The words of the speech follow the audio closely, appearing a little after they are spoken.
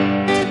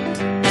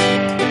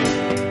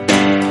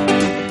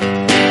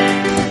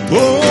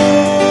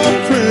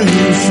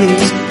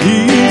precious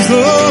is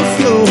the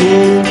flow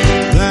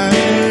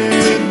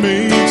that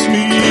makes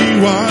me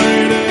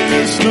white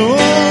as snow.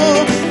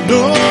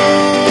 No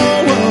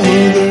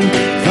other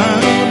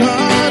found I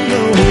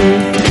know,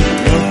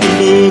 nothing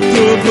but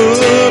the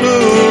blood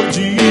of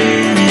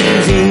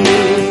Jesus.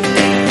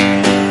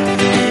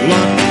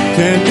 What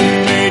can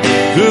make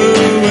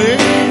away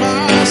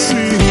my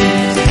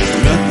sins?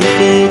 Nothing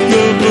but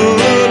the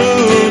blood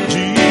of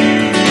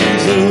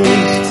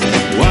Jesus.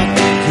 What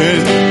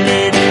can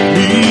make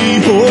me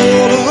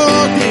whole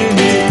again?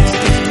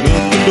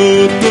 Nothing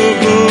but the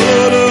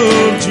blood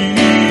of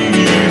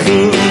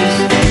Jesus.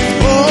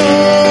 Oh,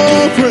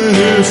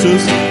 precious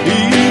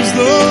is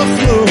the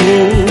flow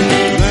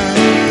that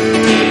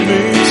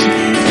makes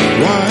me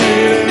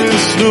white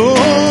as snow.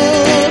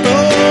 No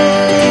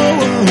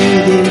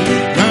other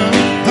now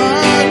I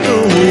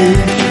know,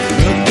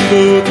 nothing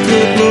but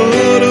the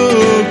blood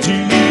of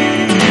Jesus.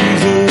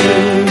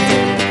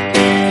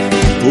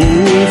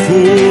 Oh,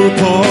 for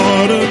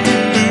pardon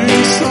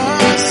this I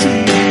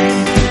see,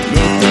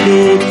 nothing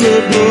but the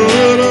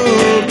blood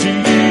of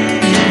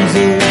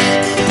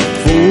Jesus.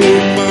 For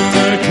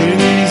my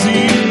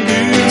cleansing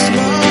is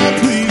my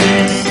plea,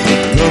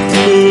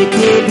 nothing but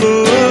the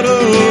blood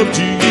of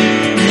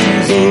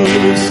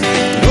Jesus.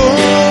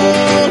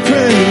 Oh,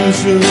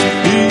 precious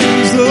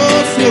is the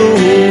flow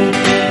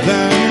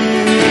that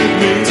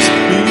makes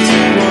me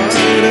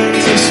white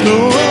as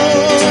snow.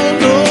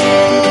 No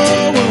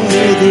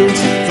other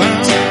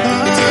found I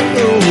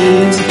know,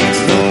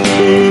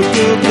 nothing but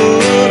the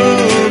blood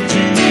of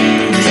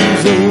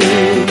Jesus.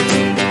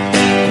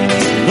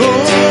 Oh,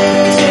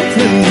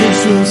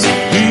 precious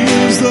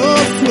is the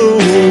flow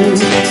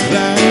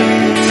that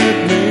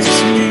makes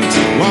me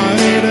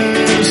white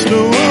as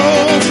snow.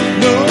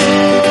 No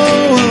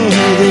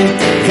other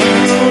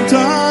found I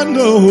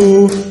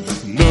know,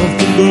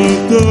 nothing but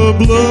the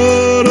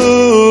blood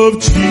of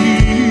Jesus.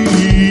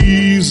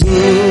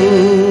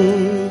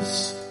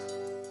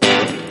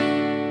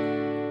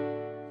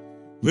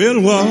 Well,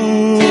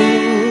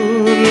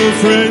 what a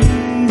friend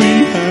we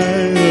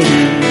have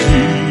in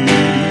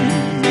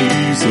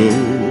Jesus.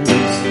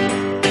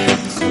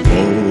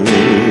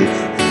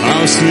 Oh,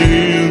 our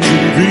sins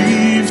and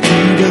grief to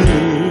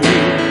bear.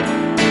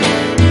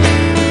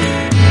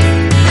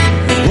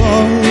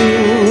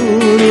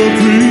 What a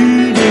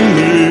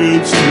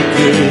privilege to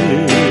carry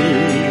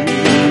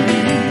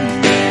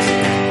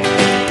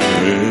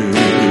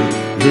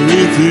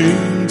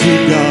everything to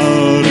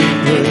God in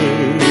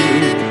prayer.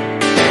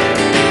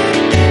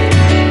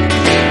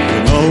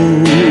 And oh,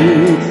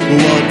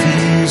 what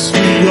peace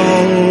we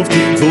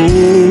often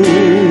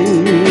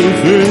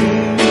forfeit.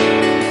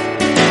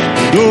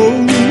 And oh,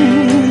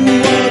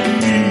 what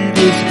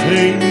needless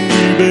pain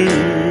we bear.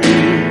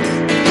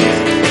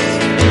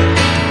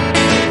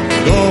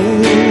 And all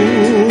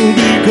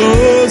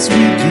because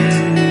we do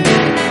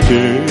not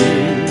carry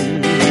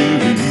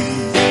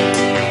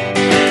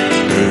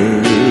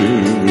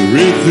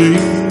everything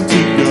to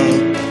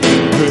God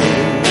in prayer.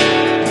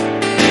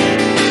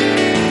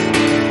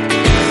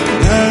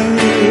 And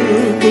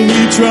we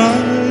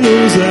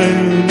trials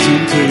and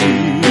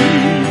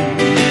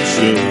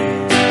temptation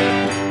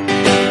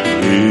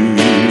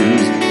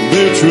is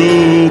their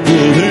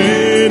trouble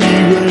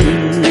anyway.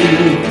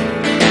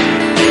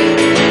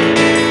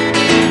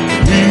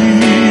 We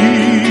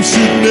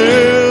should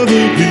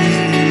never be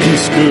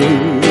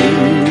discouraged.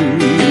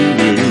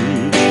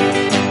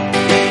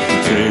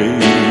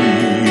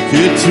 Take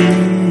it to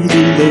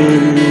the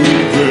Lord in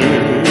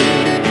prayer.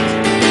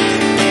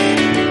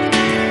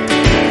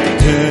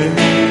 Can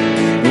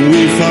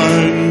we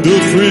find a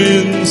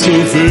friend so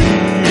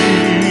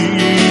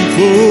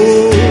faithful,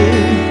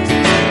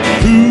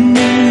 who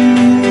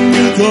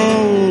with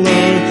all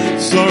our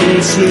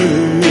sorrow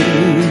share?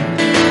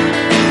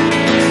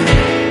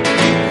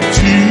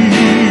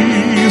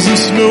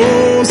 Jesus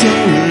knows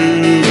our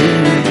every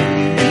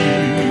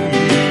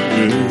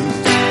weakness.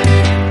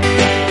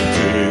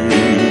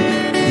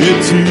 Take it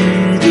to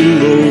the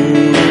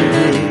Lord in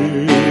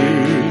prayer.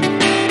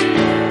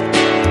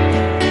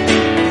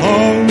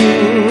 Are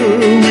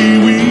we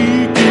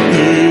weak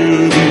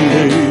and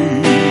heavy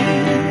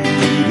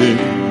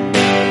laden?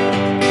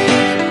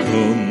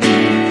 Come,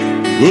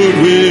 but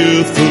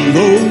with a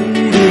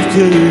load of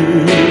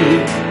care.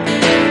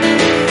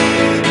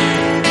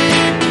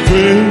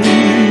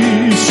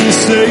 Precious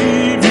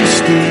Savior,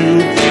 still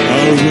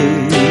our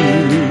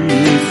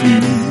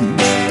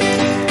refuge.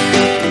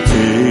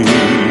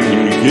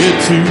 Take it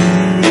to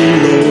the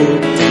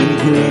Lord in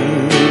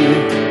prayer.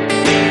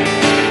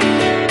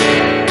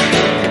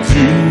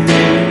 Do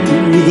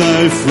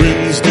thy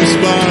friends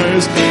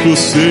despise,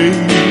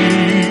 forsake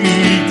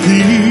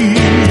thee?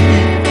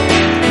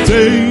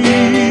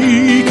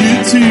 Take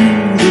it to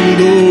the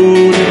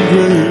Lord in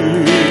prayer.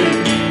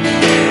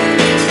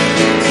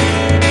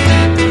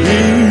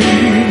 In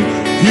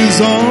His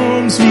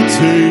arms will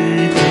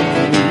take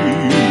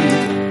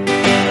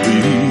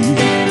thee.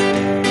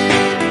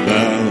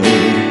 Thou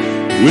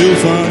will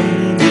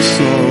find the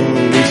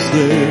solace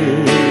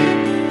there.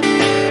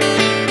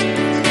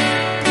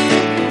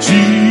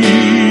 Jesus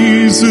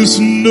Jesus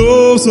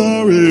knows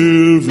our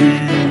every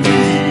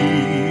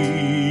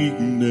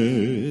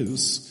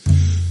weakness.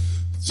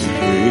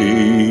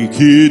 Take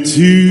it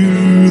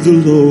to the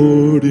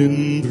Lord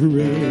in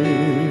prayer.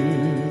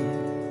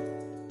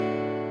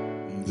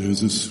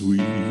 There's a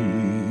sweet,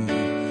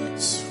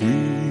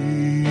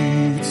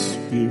 sweet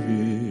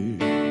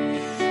spirit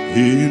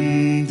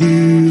in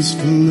this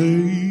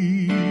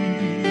place,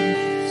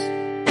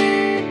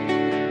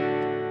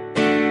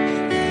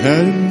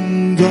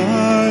 and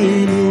I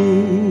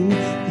know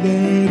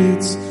that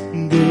it's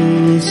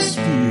the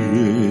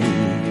Spirit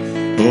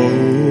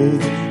of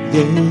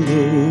the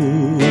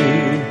Lord.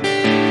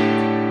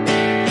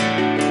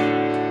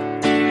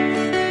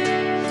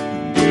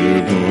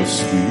 There are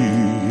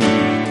sweet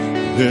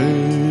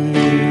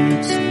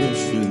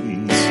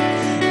expressions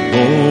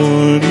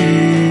on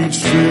each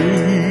face,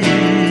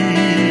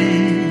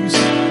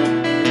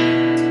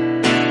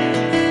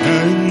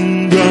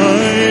 and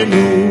I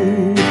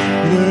know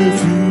that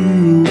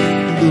you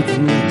the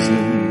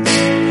presence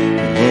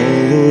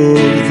of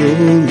the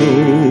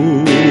Lord.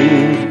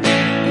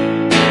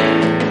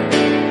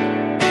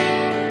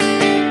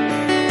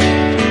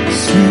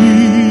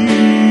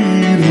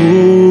 Sweet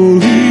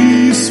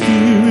Holy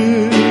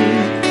Spirit,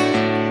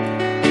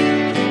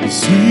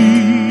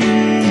 sweet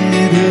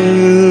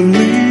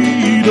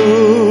heavenly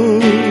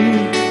dove,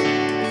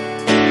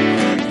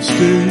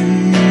 stay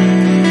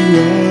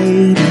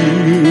right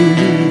here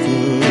with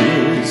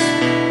us,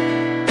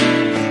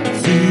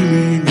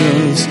 filling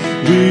us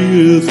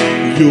with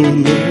your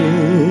love.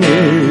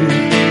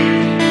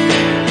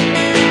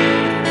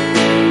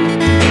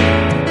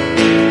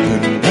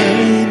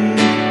 And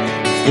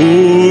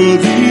for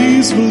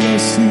these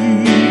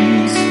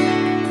blessings,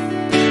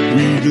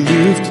 we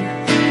lift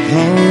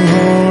our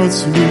hearts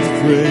with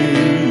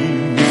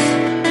praise.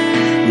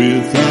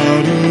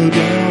 Without a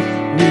doubt,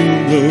 we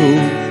know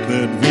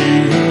that we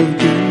have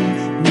been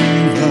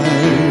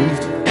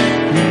revived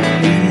when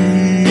we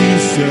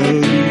shall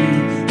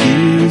leave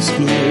this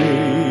place.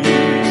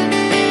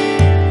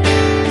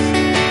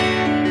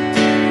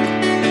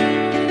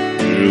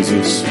 There's a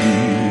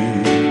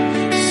sweet,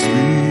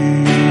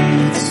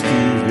 sweet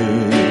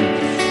spirit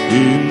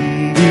in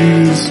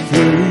this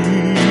place,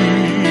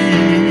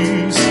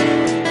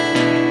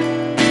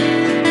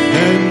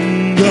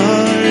 and I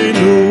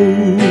know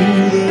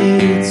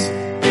that it's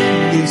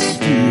the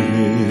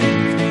Spirit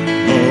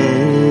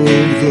of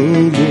the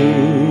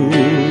Lord.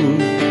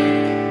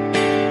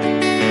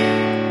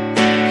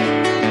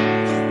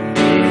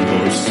 There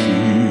are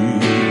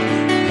sweet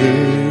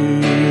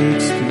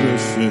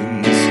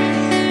expressions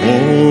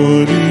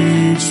on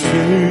each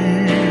face,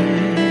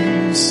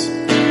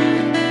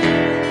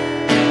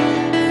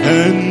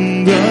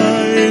 and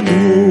I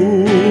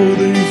know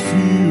they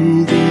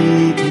feel the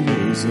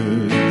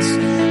presence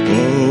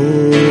of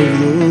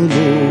the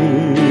Lord.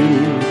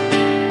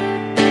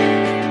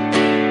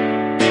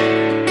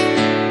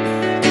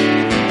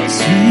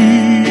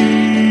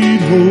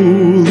 Sweet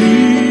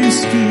Holy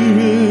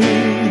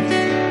Spirit,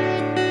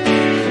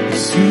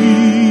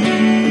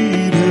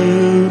 sweet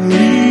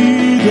heavenly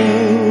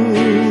dove,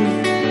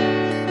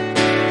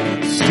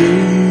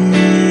 stay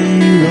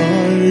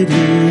right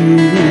here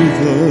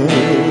with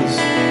us,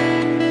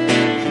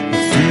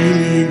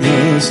 filling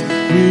us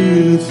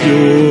with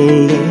your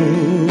love.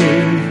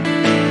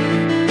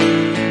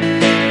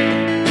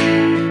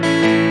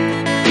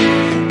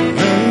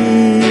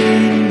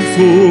 And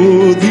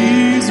for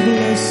these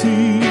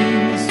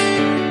blessings,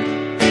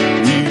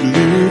 we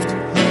lift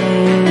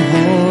our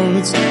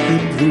hearts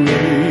in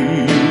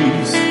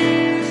praise.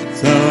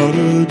 Without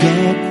a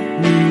doubt,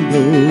 we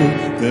know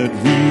that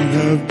we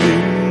have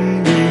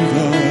been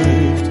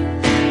revived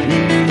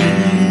when we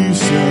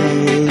shall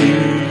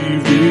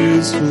leave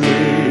this place.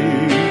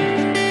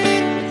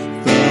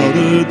 Without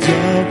a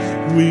doubt,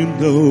 we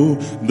know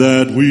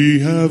that we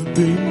have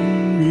been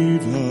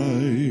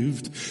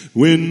revived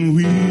when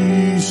we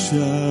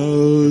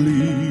shall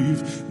leave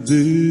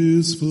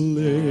this place.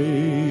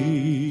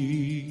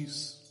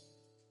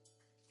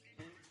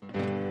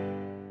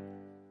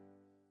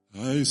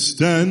 I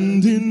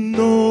stand in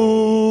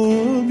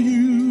awe of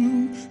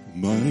you,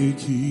 my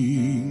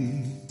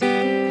King.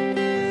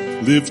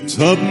 Lift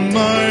up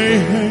my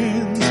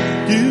hands,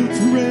 give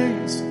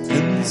praise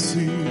and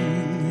sing.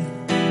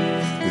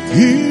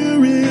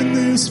 Here in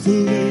this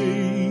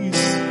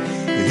place,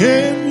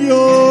 in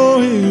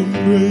your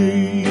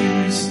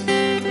embrace,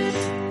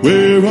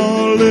 where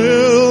all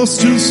else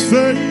just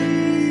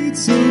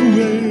fades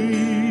away.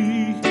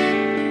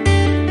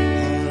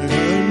 I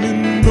am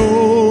in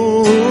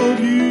awe of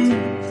you,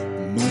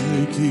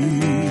 my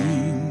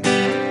King,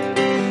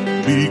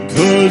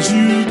 because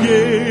you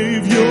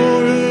gave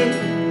your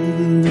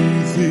everything.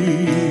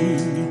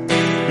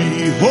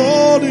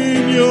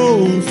 Beholding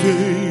your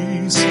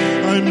face,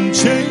 I'm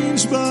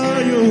changed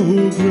by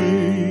your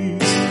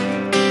grace.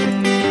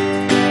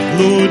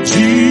 Lord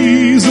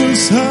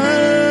Jesus,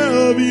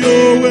 have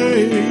your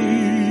way.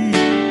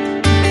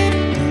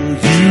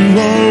 You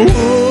are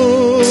wonderful.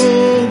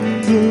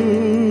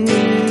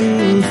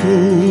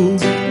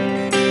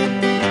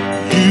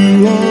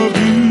 You are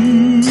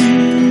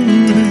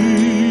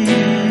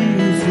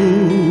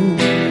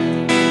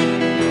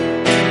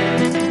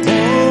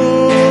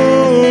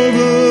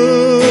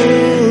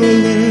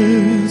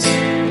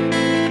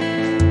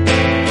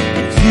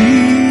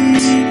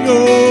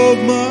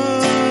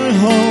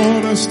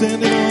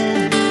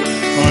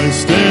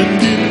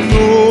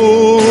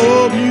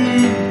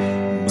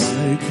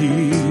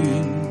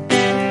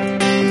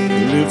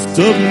Lift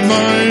up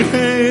my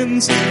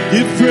hands,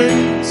 give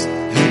praise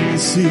and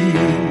sing.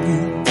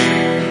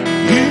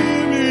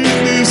 Here in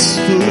this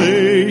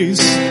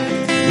place,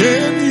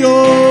 in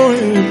your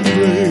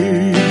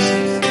embrace,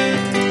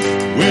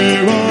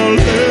 where all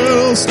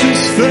else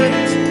just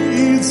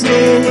fades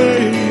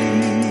away.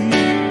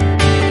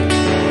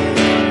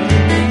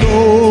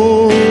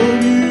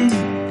 Lord, you,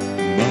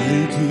 my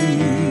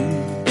King,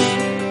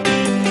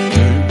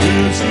 and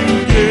as you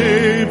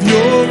gave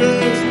your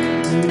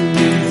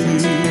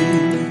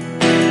everything,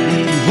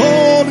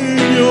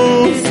 beholding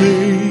your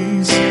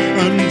face,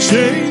 I'm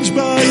changed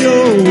by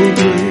your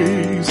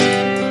grace.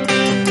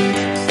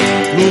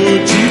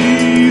 Lord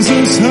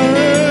Jesus,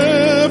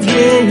 have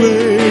your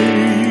way.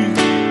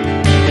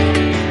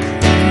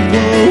 You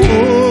are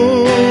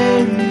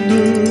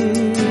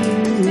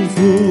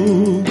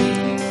wonderful.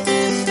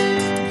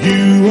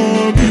 You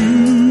are beautiful.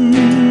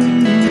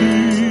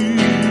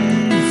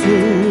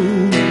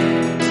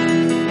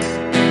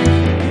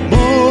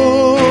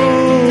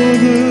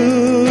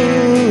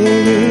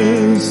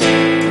 Marvelous.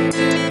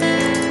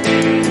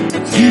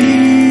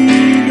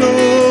 King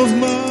of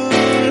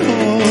my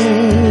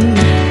heart.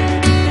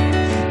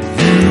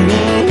 You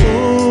are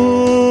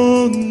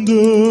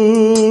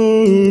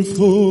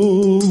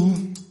wonderful,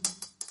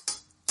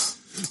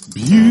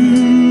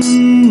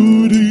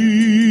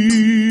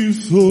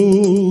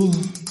 beautiful,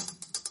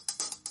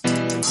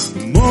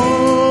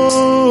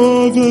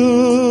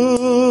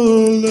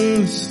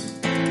 marvelous,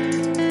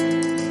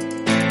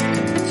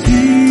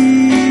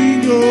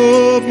 King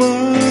of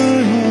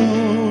my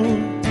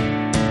heart.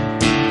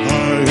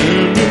 I am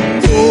in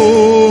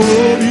awe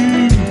of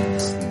you,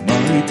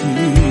 my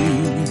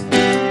King.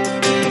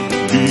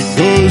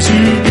 Because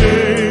you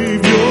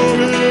gave your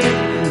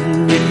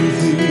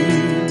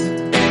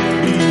everything,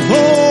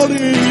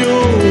 beholding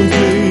your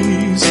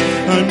face,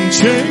 I'm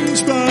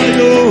changed by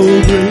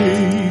your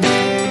grace.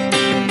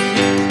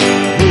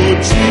 Lord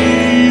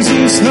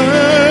Jesus,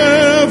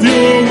 have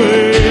your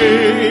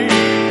way.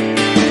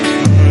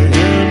 I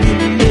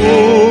am in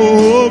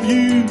awe of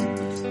you,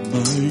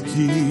 my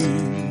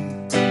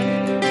King.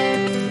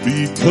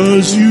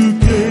 Because you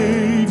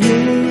gave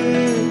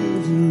your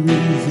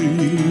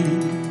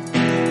everything,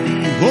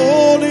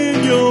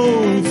 beholding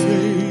your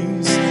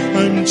face,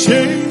 I'm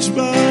changed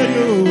by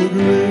your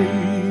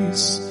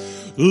grace.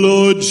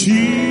 Lord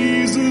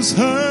Jesus,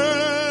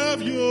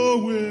 have your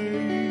way.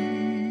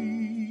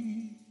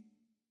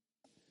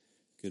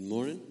 Good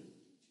morning.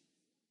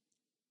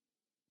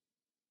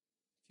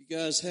 If you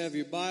guys have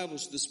your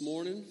Bibles this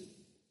morning,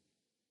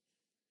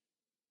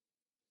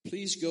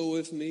 please go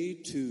with me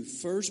to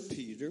 1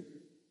 Peter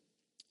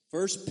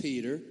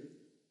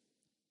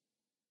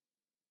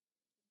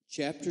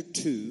chapter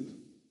 2,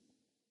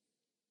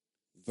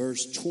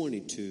 verse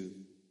 22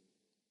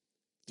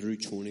 through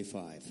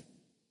 25.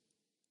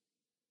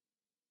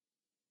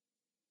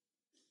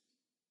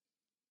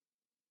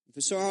 If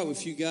it's all right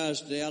with you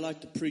guys today, I'd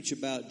like to preach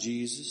about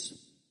Jesus.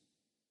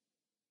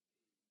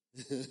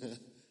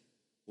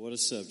 What a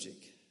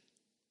subject.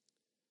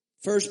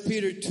 1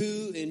 Peter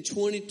 2 and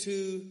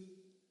 22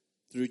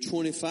 through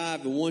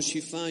 25. And once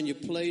you find your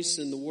place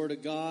in the Word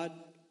of God,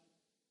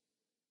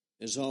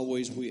 as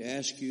always, we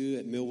ask you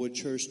at Millwood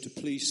Church to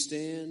please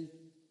stand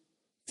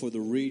for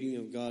the reading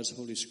of God's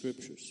Holy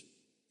Scriptures.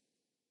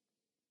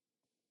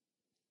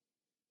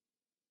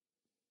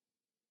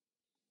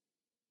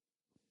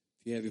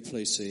 If you have your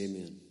place, say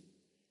amen.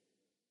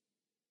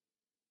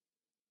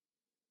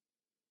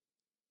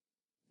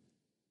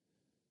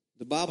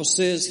 The Bible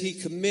says he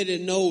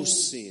committed no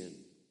sin,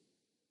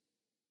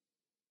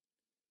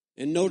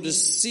 and no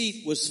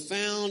deceit was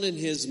found in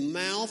his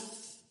mouth.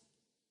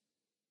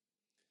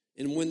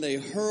 And when they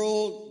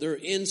hurled their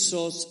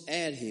insults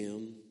at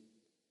him,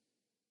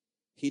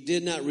 he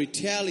did not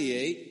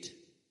retaliate.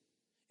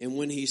 And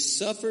when he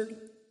suffered,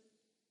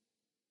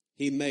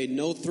 he made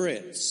no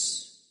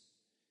threats.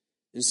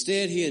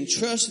 Instead, he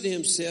entrusted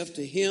himself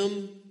to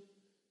him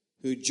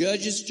who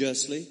judges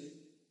justly.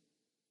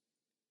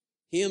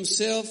 He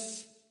himself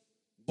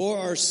bore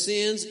our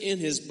sins in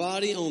his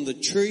body on the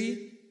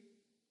tree,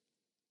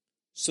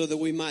 so that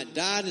we might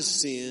die to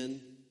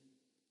sin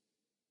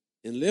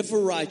and live for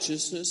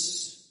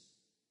righteousness.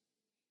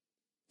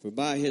 For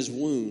by his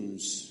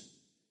wounds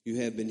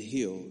you have been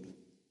healed.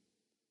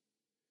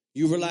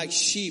 You were like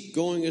sheep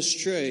going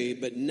astray,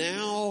 but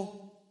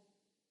now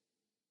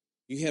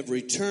you have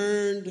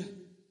returned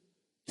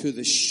to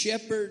the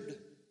shepherd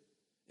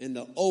and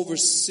the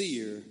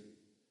overseer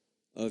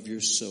of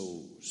your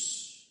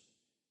souls.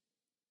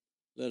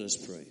 Let us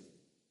pray.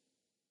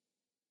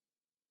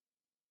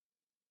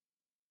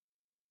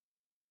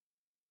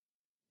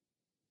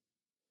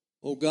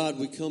 Oh God,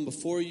 we come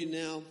before you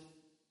now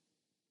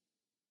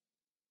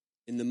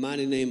in the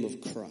mighty name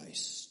of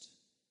Christ,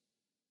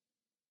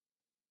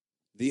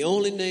 the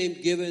only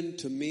name given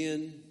to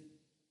men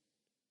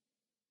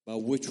by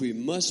which we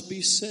must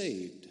be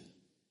saved.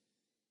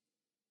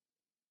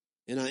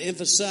 And I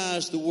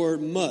emphasize the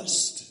word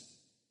must.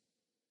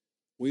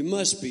 We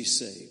must be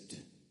saved.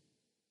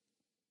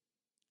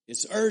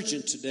 It's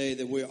urgent today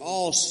that we're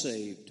all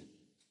saved.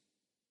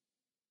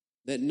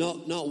 That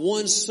not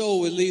one soul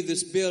will leave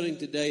this building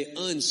today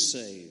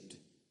unsaved.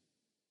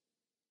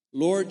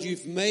 Lord,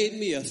 you've made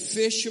me a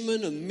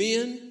fisherman of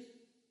men.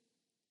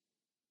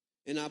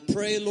 And I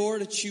pray,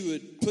 Lord, that you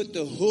would put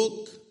the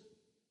hook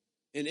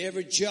in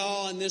every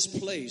jaw in this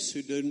place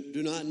who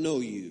do not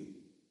know you.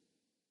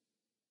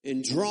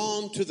 And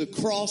draw them to the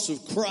cross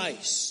of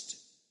Christ.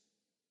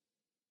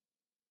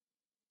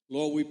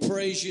 Lord, we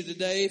praise you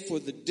today for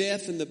the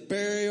death and the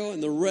burial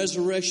and the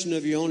resurrection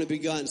of your only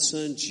begotten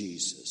Son,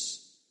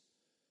 Jesus.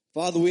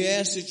 Father, we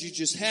ask that you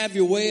just have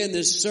your way in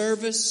this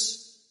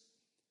service.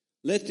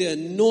 Let the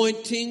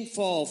anointing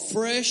fall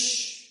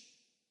fresh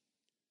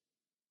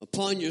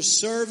upon your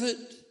servant.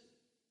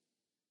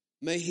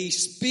 May he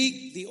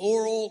speak the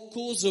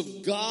oracles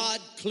of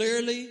God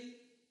clearly.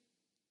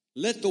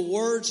 Let the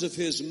words of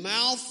his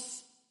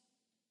mouth,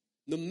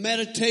 the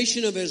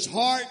meditation of his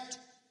heart,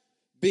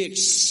 be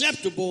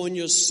acceptable in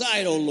your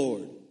sight, O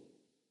Lord.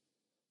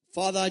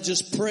 Father, I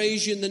just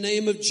praise you in the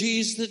name of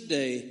Jesus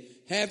today.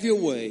 Have your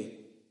way.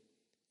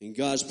 And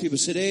God's people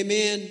said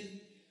amen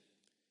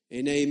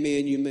and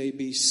amen. You may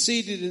be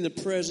seated in the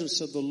presence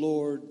of the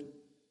Lord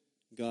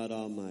God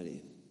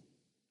Almighty.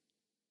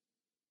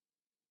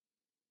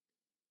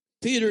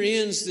 Peter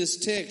ends this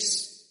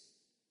text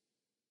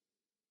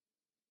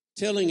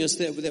telling us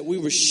that we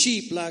were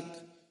sheep like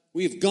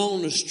we've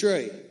gone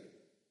astray.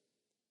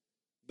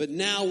 But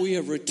now we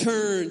have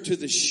returned to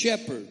the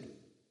shepherd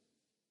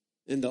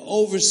and the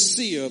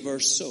overseer of our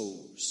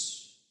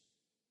souls.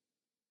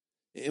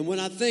 And when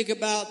I think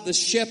about the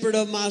shepherd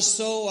of my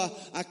soul,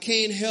 I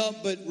can't help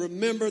but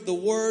remember the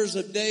words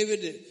of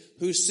David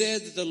who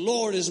said that the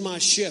Lord is my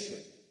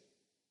shepherd.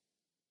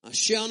 I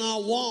shall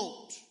not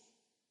want.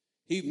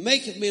 He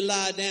maketh me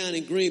lie down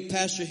in green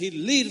pasture. He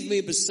leadeth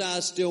me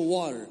beside still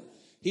water.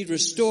 He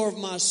restoreth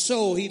my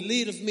soul. He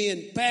leadeth me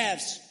in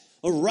paths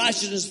of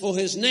righteousness for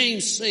his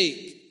name's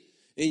sake.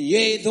 And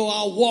yea, though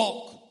I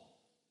walk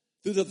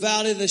through the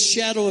valley of the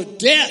shadow of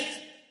death,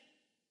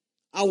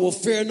 I will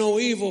fear no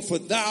evil, for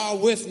thou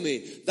art with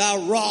me. Thy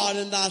rod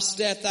and thy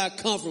staff, thou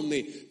comfort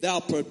me. Thou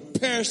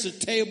preparest a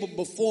table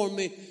before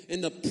me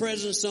in the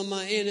presence of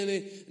my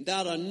enemy.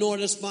 Thou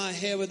anointest my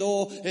head with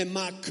oil, and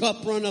my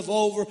cup runneth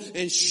over.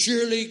 And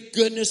surely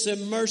goodness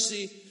and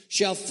mercy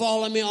shall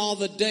follow me all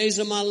the days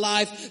of my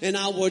life, and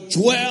I will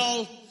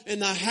dwell in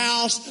the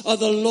house of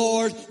the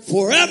Lord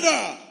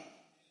forever.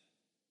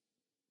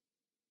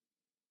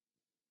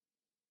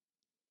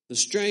 The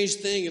strange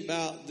thing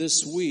about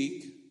this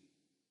week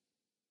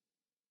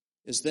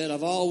is that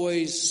I've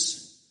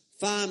always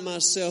find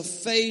myself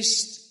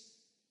faced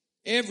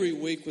every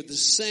week with the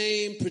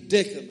same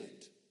predicament.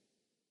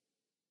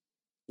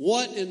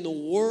 What in the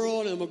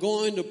world am I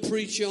going to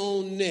preach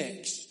on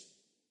next?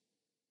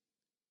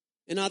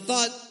 And I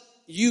thought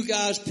you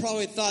guys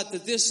probably thought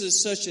that this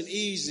is such an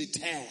easy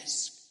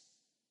task.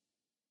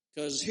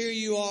 Because here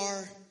you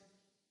are,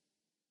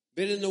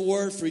 been in the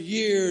Word for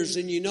years,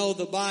 and you know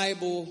the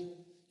Bible.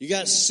 You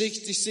got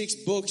 66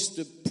 books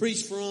to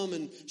preach from,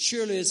 and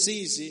surely it's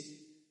easy.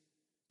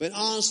 But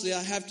honestly,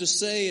 I have to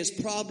say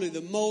it's probably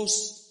the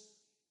most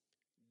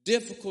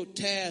difficult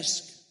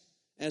task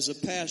as a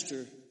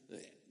pastor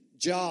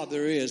job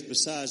there is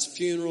besides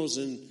funerals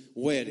and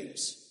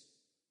weddings.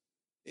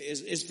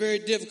 It's very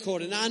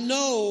difficult. And I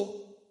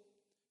know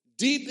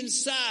deep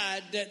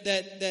inside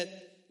that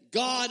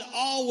God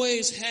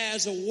always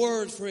has a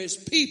word for his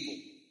people.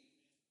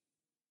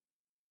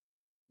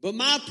 But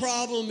my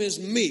problem is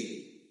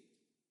me.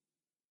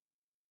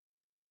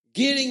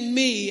 Getting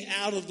me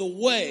out of the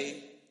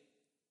way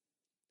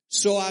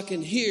so I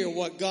can hear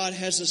what God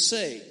has to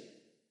say.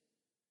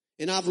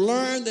 And I've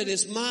learned that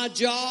it's my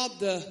job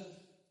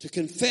to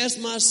confess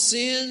my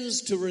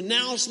sins, to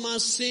renounce my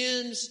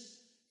sins,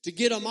 to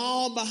get them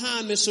all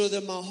behind me so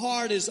that my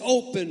heart is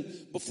open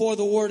before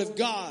the Word of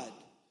God.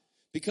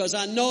 Because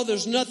I know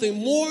there's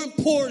nothing more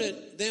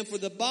important than for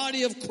the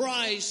body of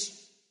Christ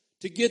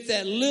to get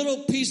that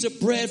little piece of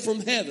bread from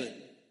heaven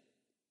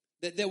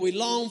that we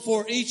long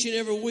for each and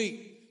every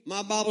week.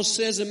 My Bible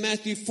says in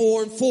Matthew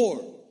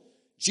 4:4,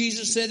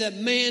 Jesus said that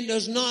man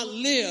does not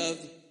live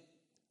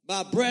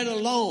by bread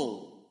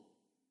alone,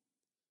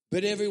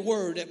 but every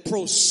word that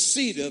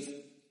proceedeth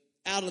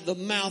out of the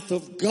mouth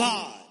of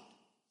God.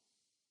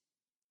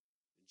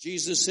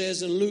 Jesus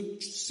says in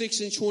Luke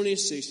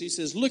 6:26, he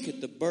says, look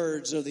at the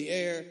birds of the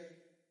air.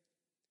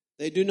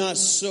 They do not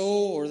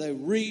sow or they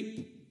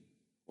reap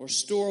or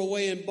store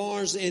away in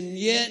barns, and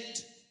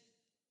yet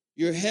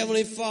your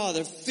heavenly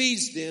Father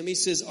feeds them. He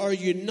says, are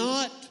you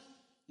not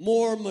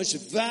much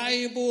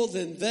valuable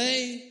than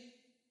they?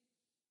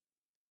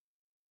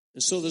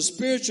 And so the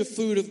spiritual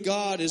food of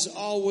God is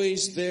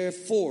always there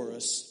for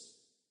us.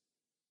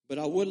 But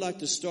I would like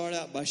to start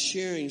out by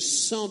sharing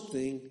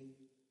something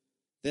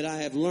that I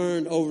have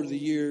learned over the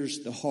years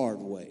the hard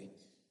way.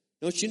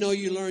 Don't you know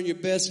you learn your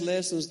best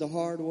lessons the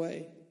hard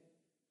way?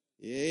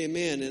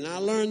 Amen. And I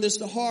learned this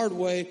the hard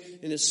way,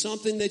 and it's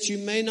something that you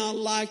may not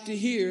like to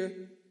hear.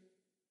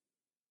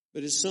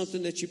 But it's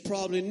something that you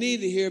probably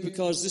need to hear,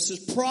 because this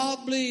is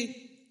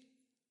probably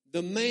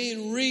the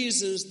main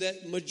reasons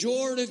that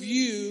majority of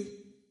you,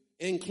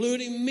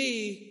 including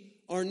me,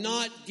 are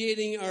not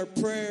getting our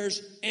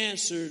prayers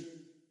answered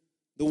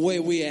the way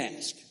we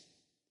ask.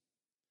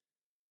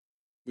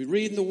 We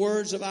read in the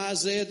words of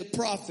Isaiah the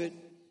prophet,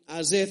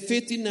 Isaiah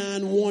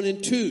 59, 1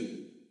 and 2.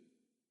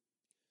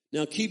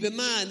 Now keep in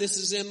mind, this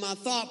is in my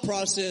thought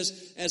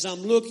process as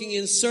I'm looking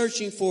and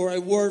searching for a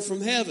word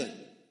from heaven.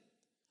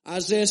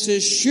 Isaiah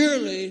says,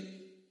 surely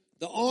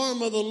the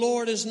arm of the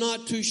Lord is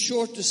not too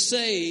short to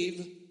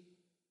save,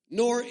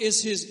 nor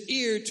is his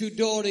ear too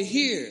dull to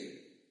hear.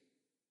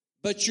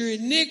 But your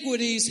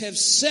iniquities have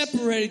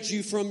separated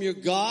you from your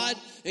God,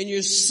 and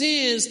your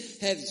sins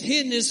have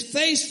hidden his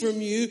face from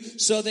you,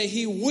 so that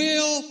he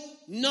will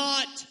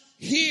not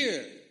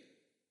hear.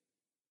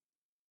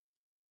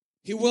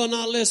 He will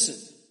not listen.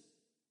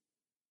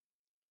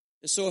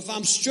 And so if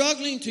I'm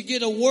struggling to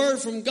get a word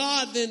from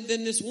God, then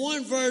this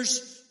one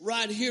verse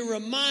right here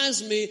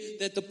reminds me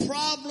that the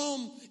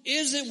problem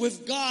isn't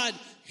with God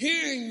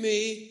hearing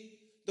me.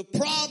 The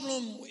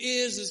problem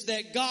is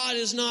that God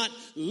is not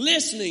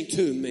listening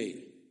to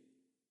me.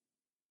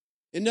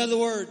 In other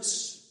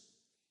words,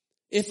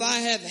 if I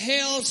have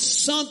held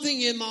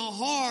something in my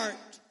heart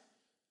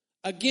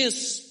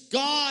against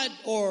God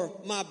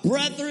or my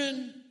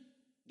brethren,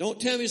 don't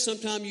tell me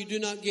sometimes you do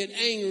not get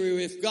angry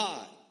with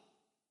God.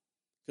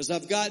 Because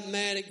I've gotten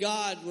mad at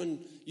God when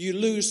you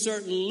lose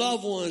certain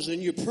loved ones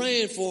and you're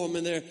praying for them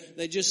and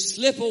they just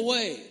slip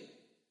away.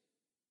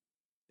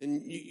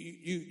 And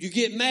you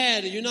get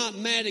mad, and you're not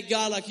mad at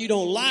God like you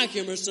don't like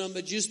him or something,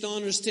 but just don't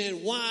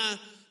understand why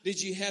did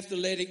you have to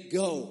let it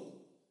go.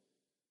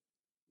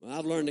 Well,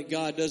 I've learned that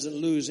God doesn't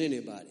lose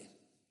anybody.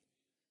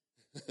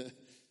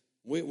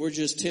 We're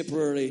just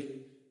temporarily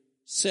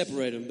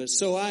separated. But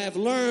so I have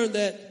learned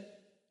that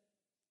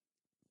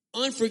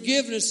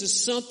unforgiveness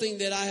is something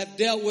that I have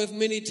dealt with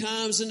many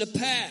times in the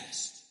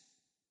past.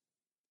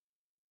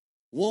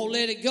 Won't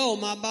let it go.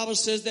 My Bible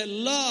says that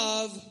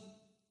love,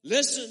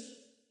 listen,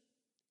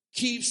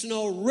 keeps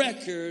no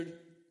record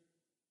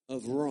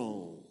of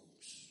wrongs.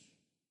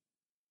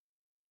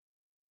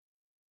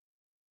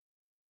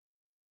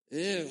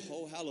 Yeah,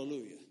 oh,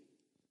 hallelujah.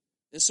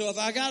 And so if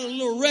I got a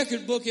little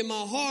record book in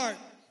my heart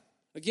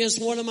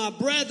against one of my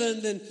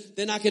brethren,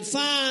 then I could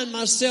find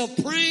myself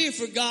praying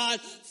for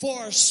God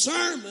for a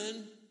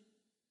sermon,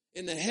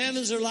 and the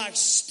heavens are like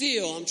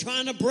steel. I'm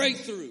trying to break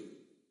through.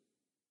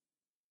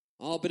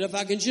 Oh, but if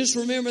I can just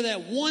remember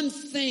that one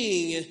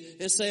thing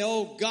and say,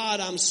 oh God,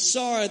 I'm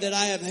sorry that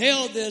I have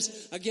held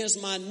this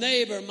against my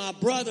neighbor, my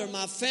brother,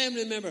 my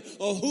family member,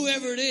 or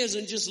whoever it is,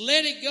 and just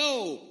let it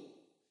go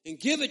and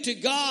give it to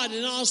God,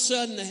 and all of a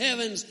sudden the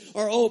heavens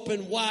are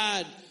open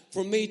wide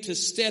for me to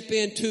step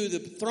into the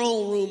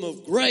throne room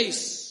of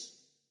grace.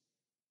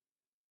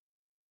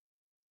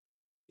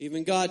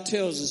 Even God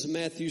tells us in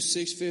Matthew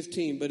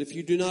 6:15, but if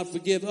you do not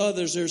forgive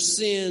others their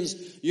sins,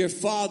 your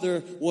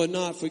Father will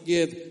not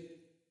forgive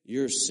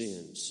your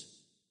sins.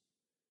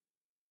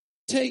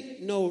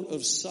 Take note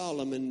of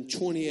Solomon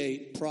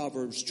 28,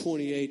 Proverbs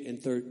 28 and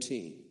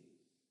 13.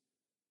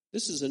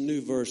 This is a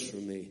new verse for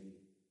me.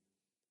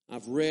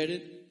 I've read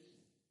it,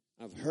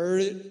 I've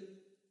heard it,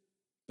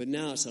 but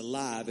now it's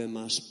alive in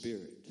my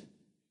spirit.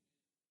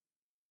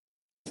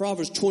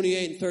 Proverbs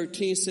 28 and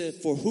 13 says,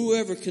 for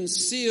whoever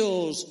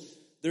conceals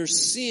their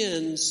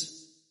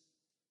sins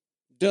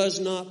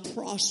does not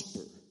prosper.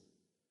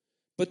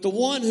 But the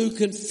one who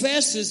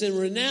confesses and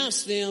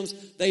renounces them,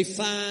 they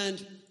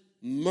find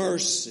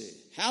mercy.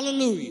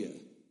 Hallelujah.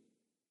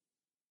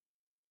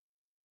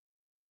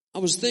 I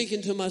was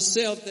thinking to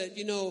myself that,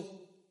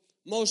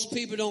 most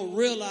people don't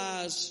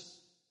realize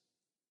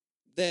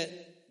that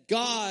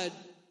God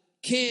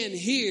can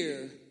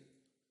hear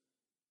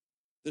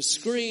the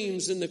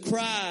screams and the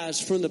cries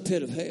from the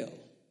pit of hell.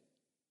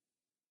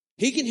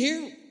 He can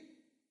hear them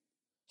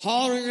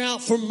hollering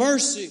out for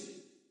mercy.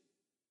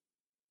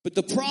 But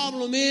the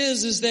problem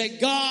is that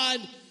God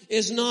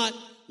is not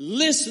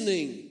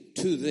listening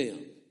to them.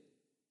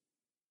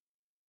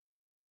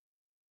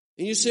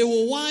 And you say,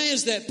 well, why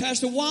is that,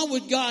 Pastor? Why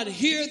would God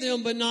hear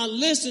them but not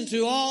listen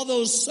to all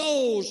those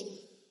souls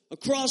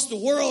across the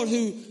world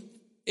who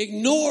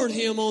ignored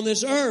him on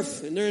this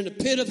earth? And they're in the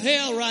pit of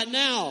hell right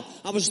now.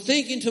 I was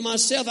thinking to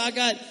myself, I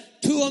got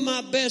two of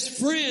my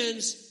best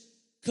friends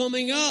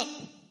coming up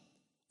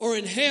or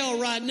in hell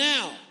right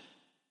now,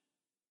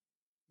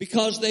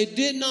 because they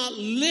did not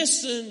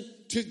listen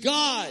to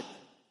God.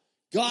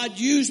 God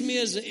used me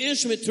as an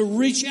instrument to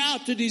reach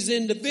out to these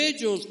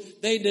individuals.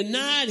 They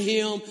denied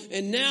him,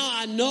 and now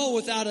I know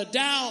without a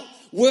doubt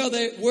where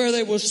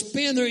they will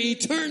spend their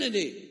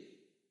eternity.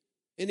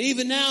 And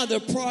even now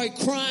they're probably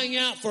crying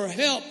out for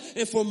help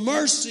and for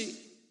mercy.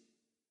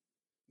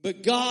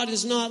 But God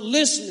is not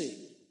listening.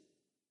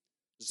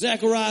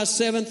 Zechariah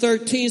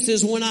 7:13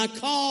 says, when I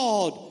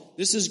called,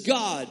 this is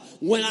God,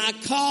 when I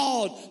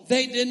called,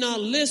 they did not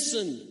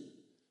listen.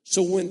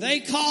 So when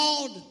they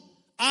called,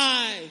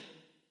 I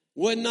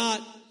would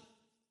not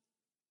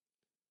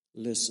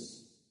listen.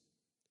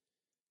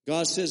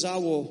 God says, I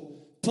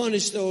will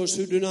punish those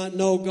who do not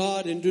know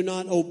God and do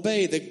not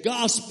obey the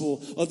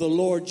gospel of the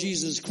Lord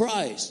Jesus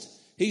Christ.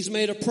 He's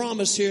made a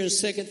promise here in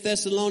 2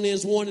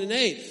 Thessalonians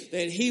 1:8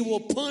 that he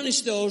will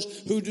punish those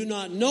who do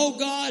not know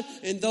God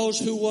and those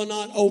who will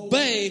not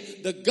obey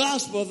the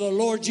gospel of the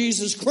Lord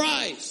Jesus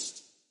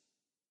Christ.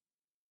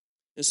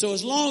 And so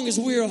as long as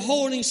we are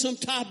holding some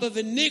type of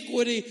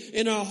iniquity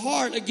in our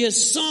heart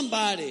against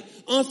somebody,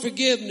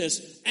 unforgiveness,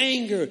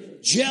 anger,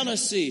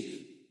 jealousy,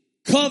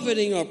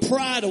 coveting or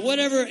pride or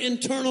whatever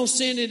internal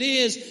sin it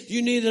is,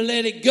 you need to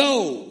let it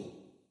go.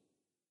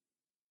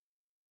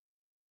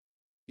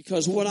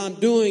 Because what I'm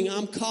doing,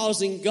 I'm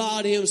causing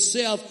God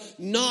himself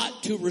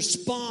not to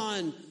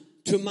respond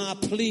to my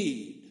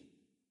plea.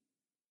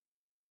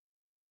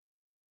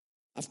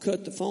 I've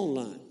cut the phone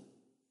line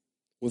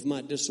with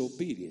my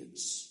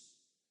disobedience.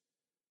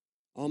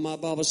 All my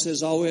Bible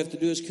says all we have to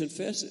do is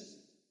confess it.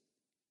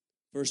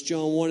 1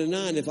 John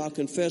 1:9, if I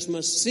confess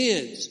my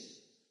sins,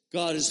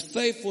 God is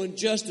faithful and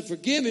just to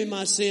forgive me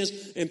my sins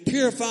and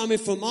purify me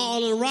from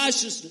all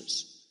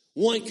unrighteousness.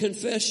 One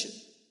confession.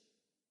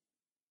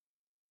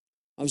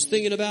 I was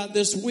thinking about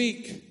this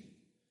week.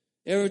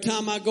 Every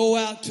time I go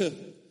out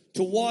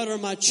to water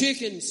my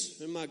chickens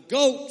and my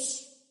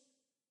goats,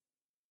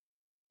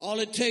 all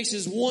it takes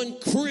is one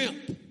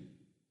crimp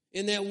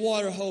in that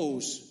water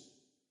hose.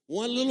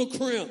 One little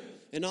crimp,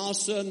 and all of a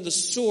sudden the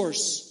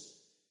source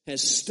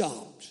has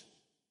stopped.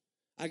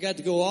 I got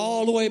to go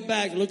all the way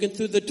back looking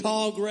through the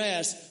tall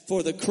grass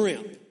for the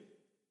crimp.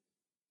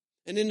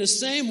 And in the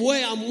same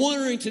way, I'm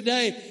wondering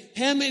today,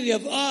 how many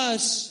of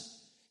us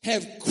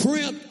have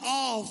crimped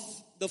off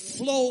the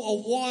flow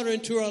of water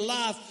into our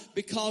life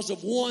because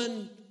of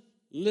one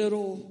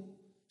little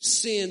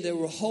sin that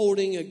we're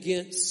holding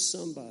against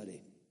somebody?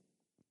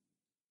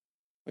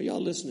 Are y'all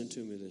listening to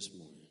me this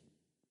morning?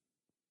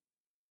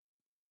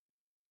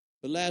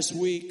 But last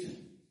week,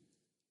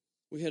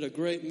 we had a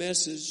great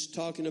message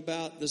talking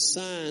about the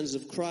signs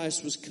of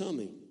Christ was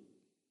coming.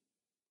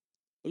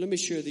 Well, let me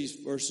share these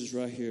verses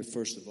right here,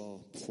 first of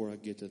all, before I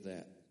get to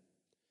that.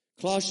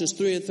 Colossians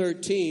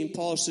 3:13,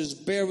 Paul says,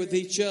 bear with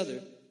each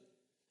other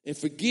and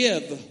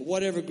forgive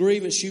whatever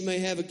grievance you may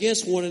have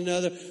against one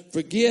another.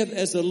 Forgive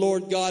as the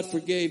Lord God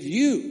forgave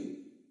you.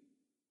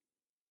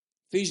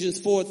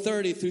 Ephesians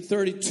 4:30 through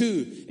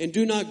 32. And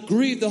do not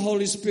grieve the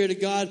Holy Spirit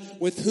of God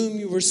with whom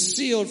you were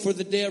sealed for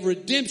the day of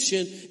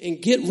redemption, and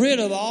get rid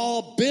of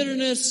all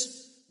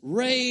bitterness,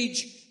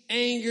 rage,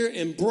 anger,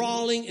 and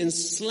brawling and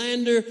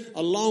slander,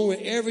 along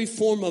with every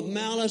form of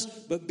malice.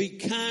 But be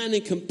kind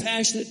and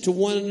compassionate to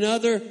one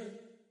another,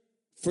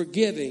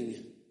 forgiving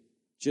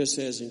just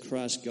as in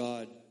Christ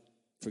God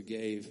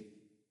forgave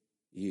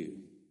you.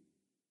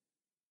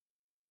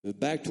 But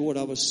back to what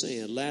I was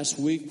saying. Last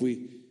week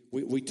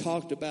we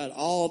talked about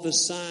all the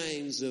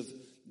signs of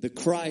the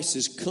Christ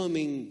is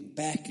coming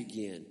back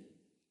again.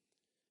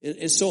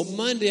 And so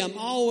Monday, I'm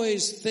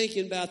always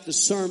thinking about the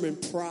sermon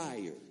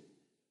prior.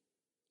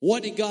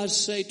 What did God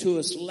say to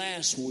us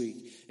last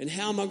week? And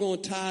how am I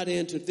going to tie it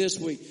into this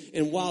week?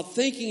 And while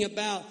thinking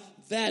about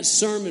that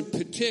sermon in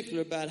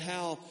particular, about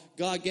how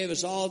God gave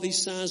us all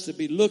these signs to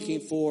be looking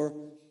for,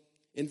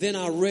 and then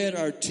I read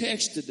our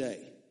text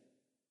today.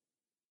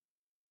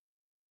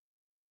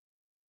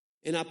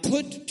 And I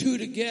put the two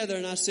together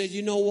and I said,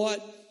 you know what?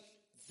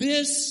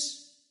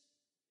 This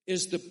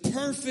is the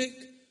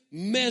perfect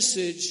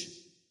message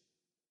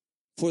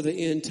for the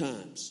end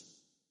times.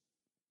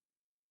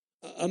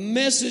 A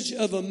message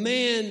of a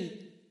man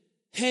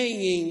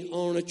hanging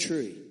on a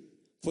tree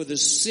for the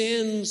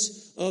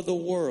sins of the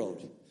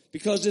world.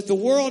 Because if the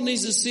world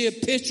needs to see a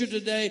picture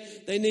today,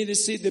 they need to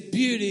see the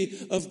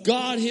beauty of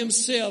God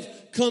himself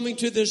coming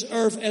to this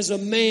earth as a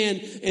man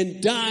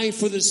and dying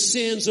for the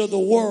sins of the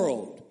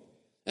world.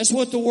 That's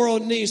what the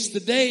world needs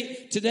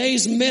today.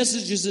 Today's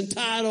message is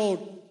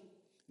entitled,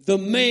 The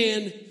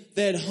Man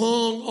That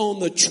Hung on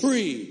the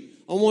Tree.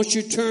 I want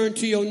you to turn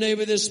to your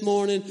neighbor this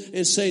morning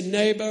and say,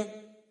 neighbor,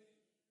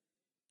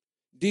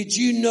 did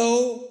you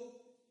know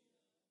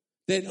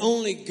that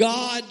only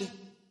God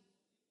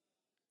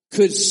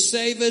could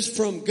save us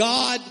from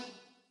God?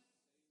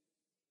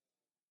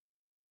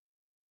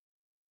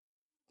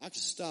 I could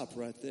stop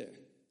right there.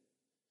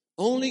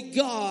 Only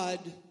God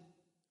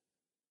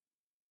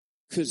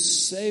could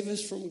save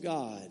us from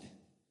God.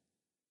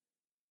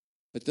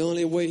 But the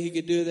only way he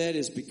could do that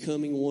is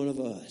becoming one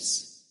of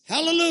us.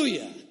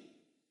 Hallelujah.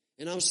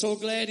 And I'm so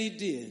glad he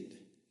did.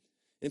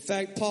 In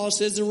fact, Paul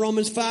says in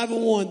Romans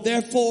 5:1,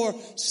 therefore,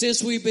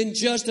 since we've been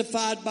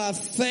justified by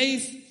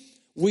faith,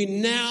 we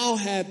now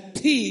have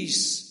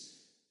peace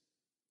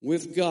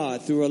with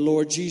God through our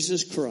Lord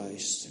Jesus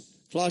Christ.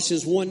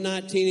 Colossians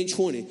 1:19 and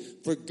 20.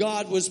 For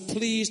God was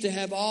pleased to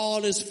have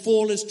all his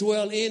fullness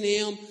dwell in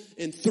him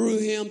and through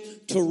him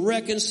to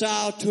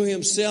reconcile to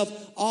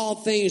himself all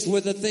things,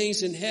 whether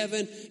things in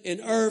heaven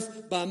and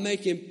earth, by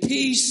making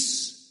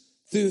peace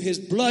through his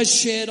blood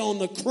shed on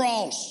the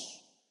cross.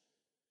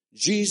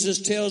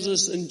 Jesus tells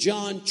us in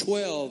John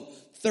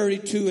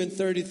 12:32 and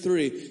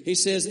 33, he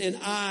says, and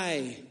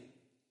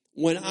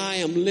when I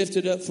am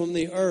lifted up from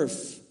the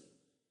earth,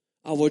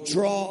 I will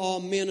draw all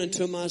men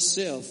unto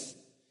myself.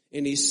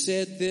 And he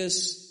said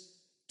this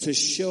to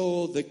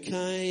show the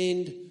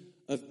kind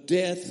of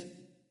death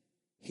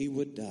he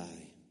would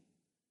die.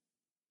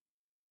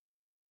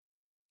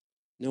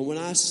 Now, when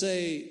I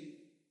say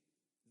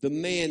the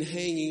man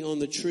hanging on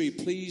the tree,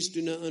 please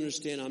do not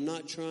understand, I'm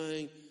not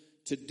trying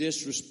to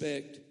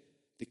disrespect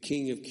the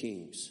King of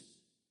Kings.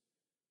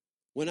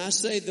 When I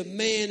say the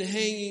man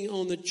hanging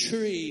on the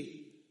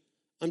tree,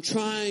 I'm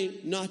trying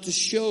not to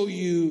show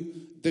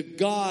you the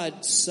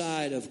God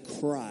side of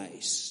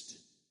Christ,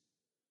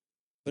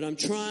 but I'm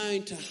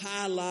trying to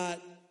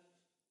highlight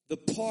the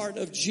part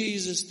of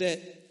Jesus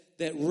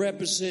that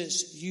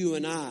represents you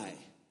and I,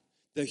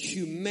 the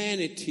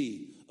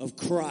humanity of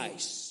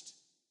Christ.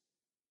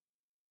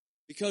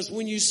 Because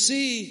when you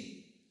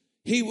see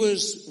he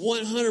was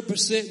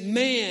 100%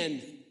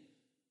 man,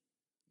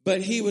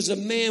 but he was a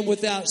man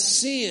without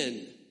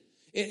sin,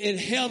 it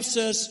helps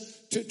us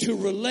to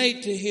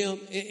relate to him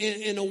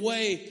in a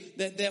way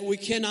that we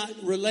cannot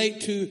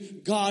relate to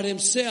God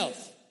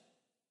himself.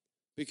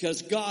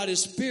 Because God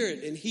is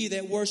spirit, and he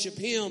that worship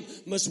him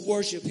must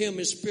worship him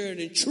in spirit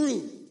and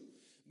truth.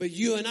 But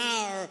you and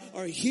I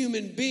are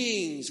human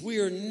beings. We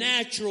are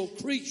natural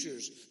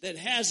creatures that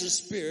has a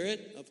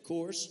spirit, of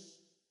course.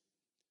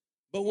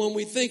 But when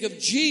we think of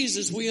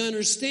Jesus, we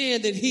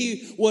understand that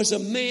he was a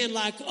man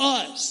like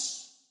us.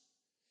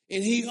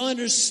 And he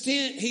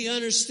understands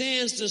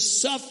the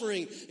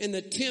suffering and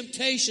the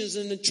temptations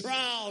and the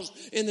trials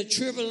and the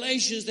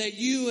tribulations that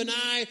you and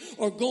I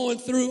are going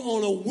through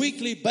on a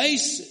weekly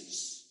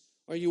basis.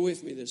 Are you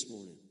with me this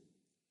morning?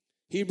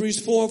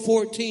 Hebrews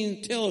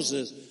 4:14 tells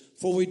us,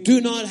 for we do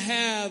not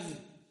have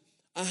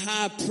a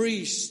high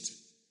priest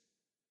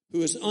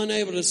who is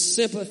unable to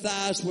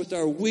sympathize with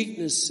our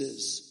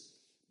weaknesses,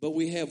 but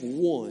we have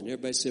one.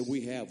 Everybody said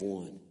we have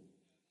one.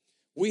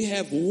 We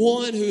have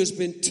one who has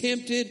been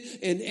tempted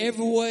in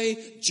every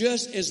way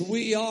just as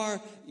we are,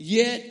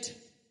 yet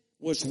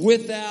was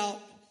without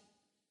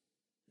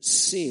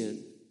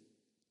sin.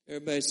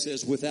 Everybody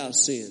says without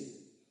sin.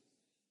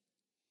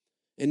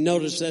 And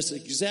notice that's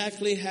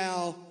exactly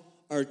how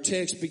our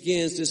text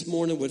begins this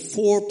morning, with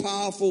four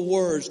powerful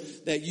words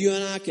that you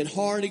and I can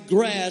hardly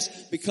grasp,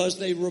 because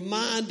they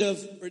remind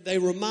us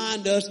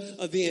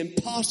of the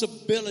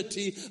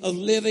impossibility of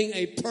living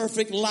a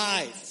perfect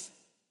life.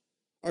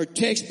 Our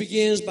text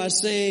begins by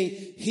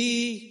saying,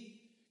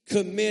 he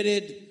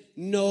committed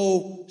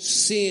no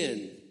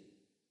sin.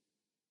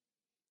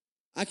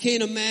 I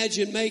can't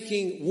imagine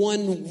making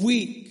 1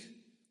 week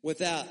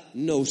without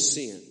no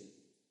sin.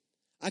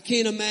 I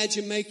can't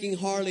imagine making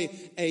hardly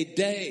a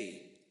day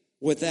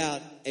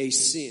without a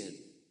sin.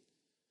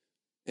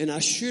 And I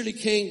surely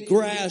can't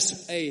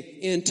grasp an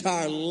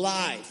entire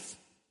life,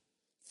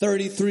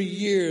 33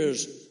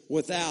 years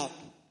without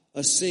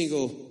a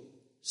single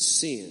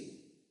sin.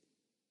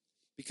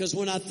 Because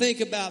when I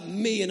think about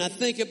me and I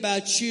think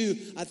about you,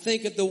 I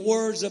think of the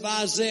words of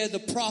Isaiah the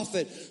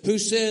prophet, who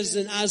says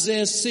in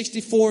Isaiah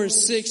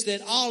 64:6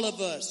 that all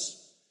of us,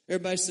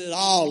 everybody said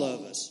all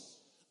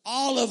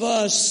of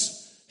us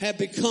have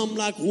become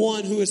like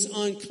one who is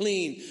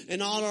unclean,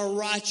 and all our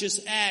righteous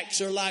acts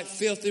are like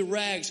filthy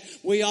rags.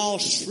 We all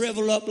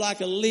shrivel up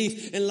like a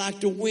leaf, and like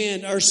the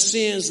wind, our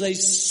sins, they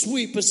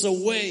sweep us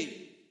away.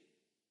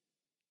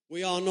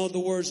 We all know the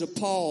words of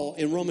Paul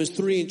in Romans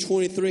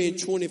 3:23 and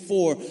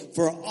 24.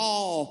 For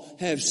all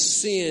have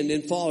sinned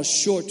and fall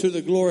short to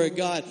the glory of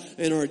God,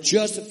 and are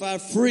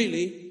justified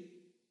freely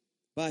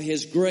by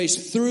his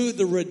grace through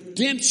the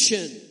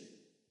redemption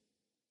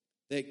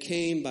that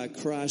came by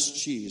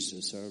Christ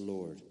Jesus our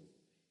Lord.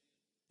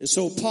 And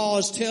so Paul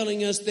is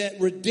telling us that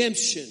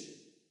redemption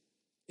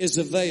is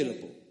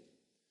available.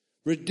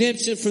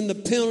 Redemption from the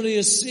penalty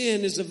of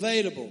sin is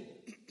available.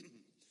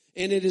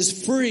 And it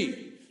is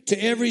free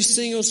to every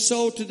single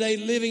soul today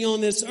living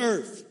on this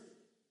earth.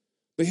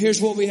 But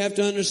here's what we have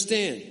to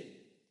understand.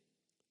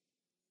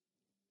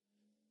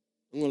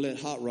 I'm going to let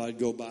Hot Rod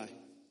go by.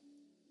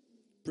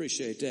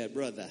 Appreciate that,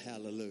 brother.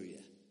 Hallelujah.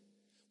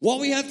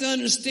 What we have to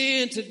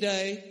understand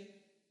today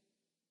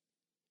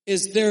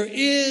is there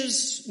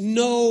is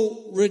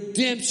no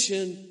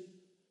redemption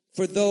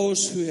for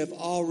those who have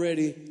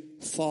already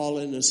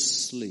fallen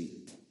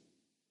asleep,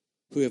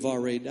 who have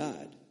already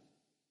died.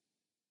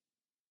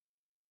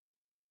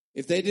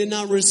 If they did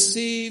not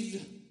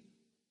receive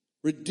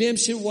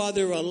redemption while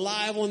they were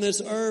alive on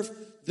this earth,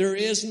 there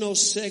is no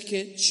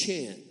second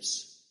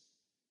chance.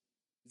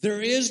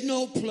 There is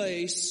no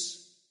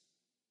place,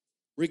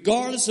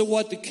 regardless of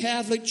what the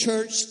Catholic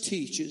Church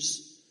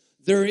teaches,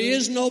 there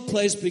is no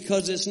place,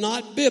 because it's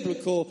not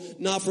biblical,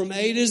 not from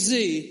A to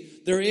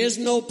Z, there is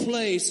no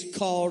place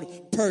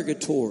called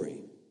purgatory.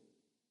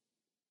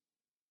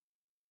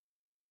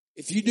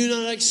 If you do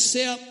not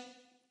accept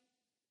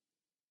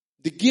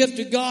the gift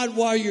of God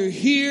while you're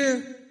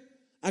here,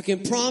 I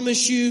can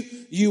promise you,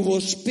 you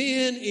will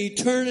spend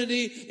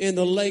eternity in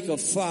the lake of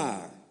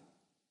fire,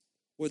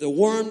 where the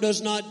worm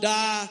does not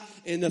die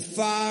and the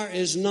fire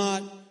is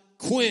not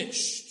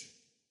quenched.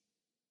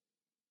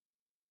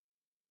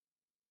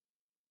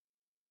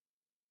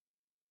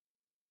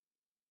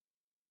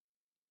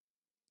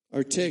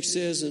 Our text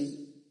says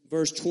in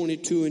verse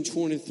 22 and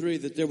 23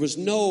 that there was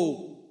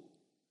no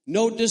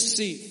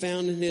deceit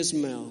found in his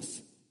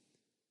mouth.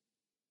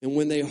 And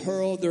when they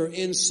hurled their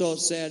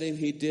insults at him,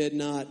 he did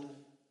not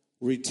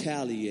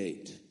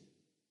retaliate.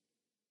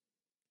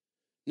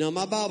 Now,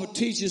 my Bible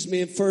teaches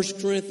me in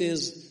 1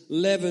 Corinthians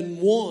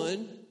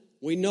 11:1,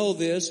 we know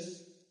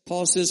this,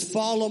 Paul says,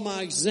 follow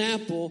my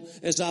example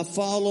as I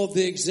follow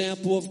the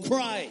example of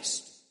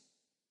Christ.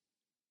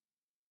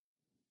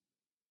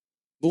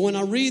 But when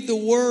I read the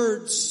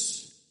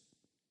words,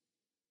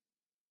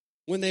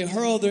 when they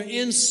hurled their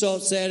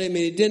insults at him and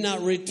he did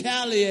not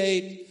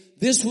retaliate,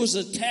 this was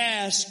a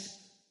task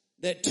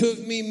that took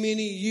me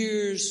many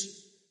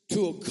years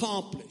to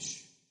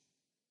accomplish.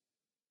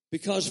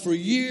 Because for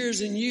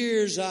years and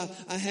years, I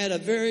had a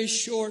very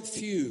short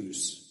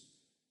fuse.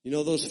 You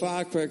know those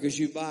firecrackers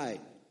you buy.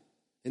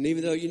 And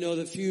even though you know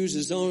the fuse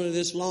is only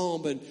this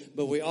long,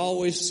 but we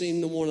always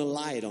seem to want to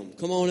light them.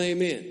 Come on,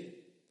 amen.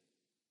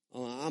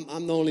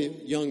 I'm the only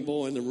young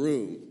boy in the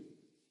room.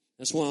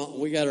 That's why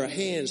we got our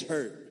hands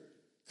hurt.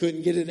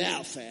 Couldn't get it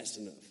out fast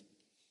enough.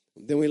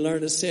 Then we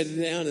learned to set it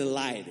down and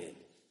light it.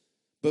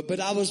 But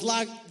I was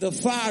like the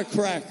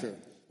firecracker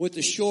with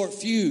the short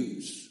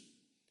fuse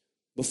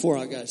before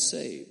I got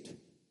saved.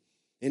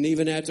 And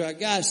even after I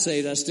got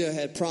saved, I still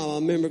had problems.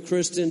 I remember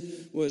Kristen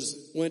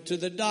went to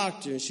the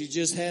doctor and she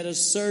just had a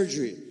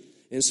surgery.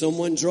 And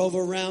someone drove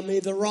around me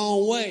the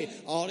wrong way.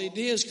 All he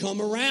did is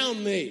come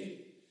around me.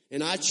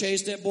 And I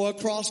chased that boy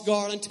across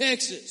Garland,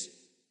 Texas,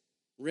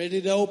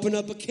 ready to open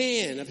up a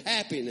can of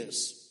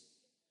happiness.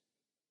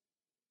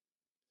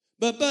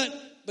 But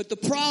the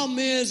problem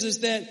is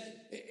that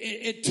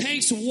it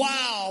takes a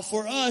while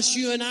for us,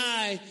 you and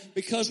I,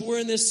 because we're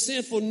in this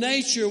sinful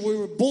nature. We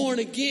were born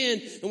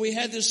again and we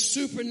have this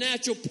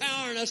supernatural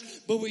power in us,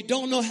 but we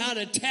don't know how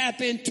to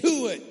tap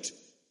into it.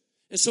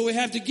 And so we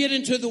have to get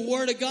into the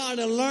Word of God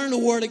and learn the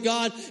Word of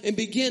God and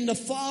begin to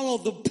follow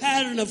the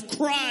pattern of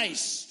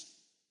Christ.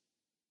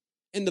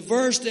 And the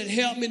verse that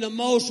helped me the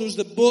most was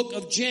the book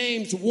of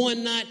James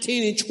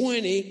 1:19 and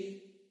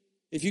 20.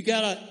 If you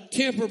got a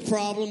temper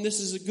problem, this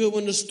is a good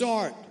one to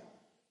start.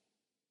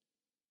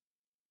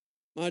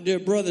 My dear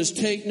brothers,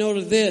 take note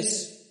of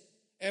this.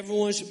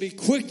 Everyone should be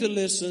quick to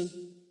listen,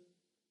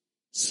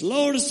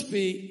 slow to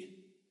speak,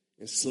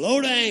 and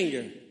slow to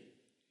anger.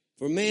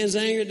 For man's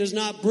anger does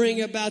not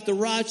bring about the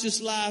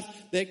righteous life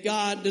that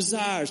God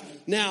desires.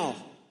 Now,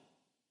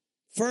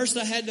 first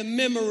I had to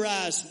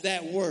memorize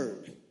that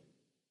word.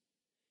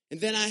 And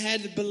then I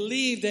had to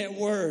believe that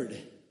word.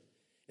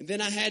 And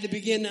then I had to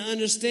begin to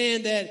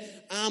understand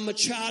that I'm a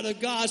child of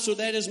God, so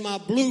that is my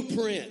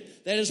blueprint.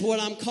 That is what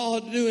I'm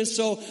called to do. And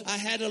so I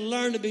had to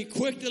learn to be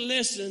quick to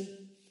listen,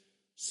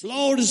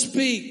 slow to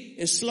speak,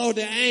 and slow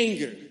to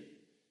anger.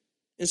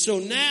 And so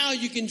now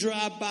you can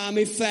drive by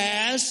me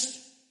fast.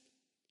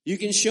 You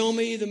can show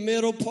me the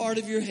middle part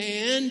of your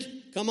hand.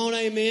 Come on,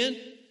 amen.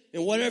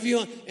 And whatever you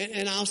want.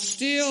 And I'll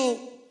still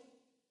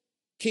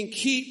can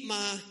keep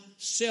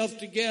myself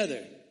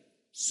together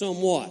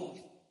somewhat.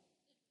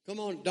 Come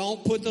on,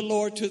 don't put the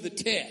Lord to the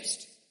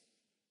test.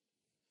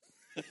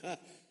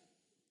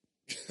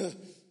 Because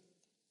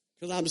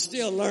I'm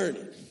still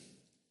learning.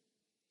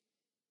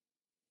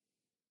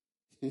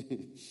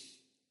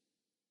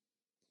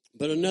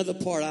 But another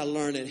part I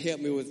learned that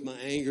helped me with my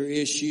anger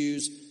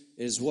issues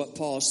is what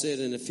Paul said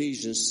in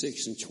Ephesians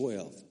 6 and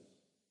 12.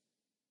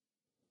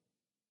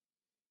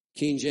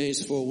 King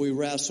James, for we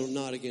wrestle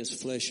not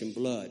against flesh and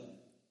blood,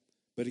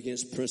 but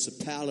against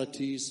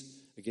principalities,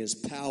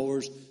 against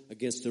powers,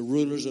 against the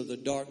rulers of the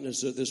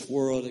darkness of this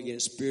world,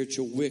 against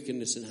spiritual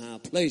wickedness in high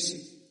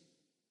places.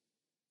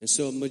 And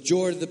so a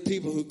majority of the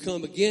people who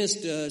come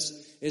against us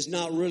is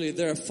not really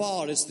their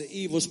fault. It's the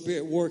evil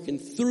spirit working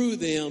through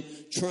them,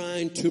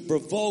 trying to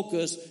provoke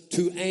us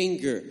to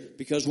anger.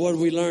 Because what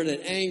we learn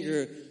that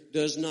anger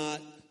does not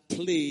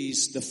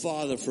please the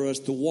Father for us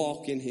to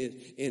walk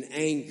in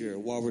anger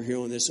while we're here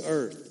on this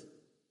earth.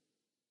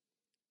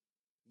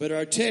 But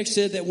our text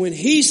said that when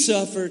he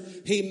suffered,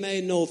 he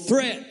made no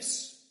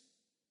threats.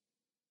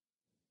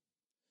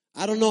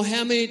 I don't know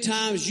how many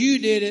times you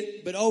did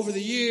it, but over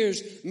the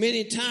years,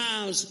 many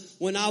times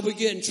when I would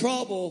get in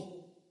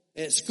trouble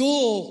at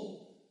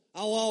school,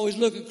 I would always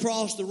look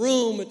across the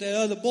room at that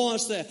other boy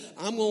and say,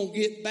 I'm going to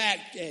get back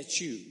at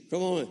you.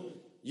 Come on.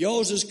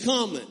 Yours is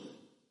coming.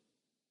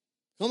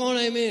 Come on,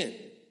 amen.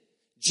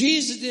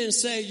 Jesus didn't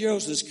say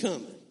yours is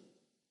coming.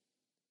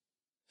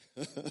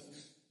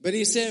 But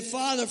he said,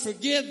 Father,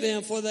 forgive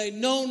them, for they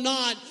know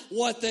not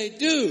what they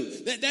do.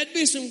 That'd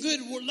be some good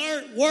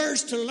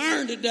words to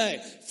learn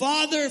today.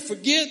 Father,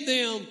 forgive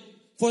them,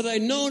 for they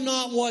know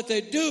not what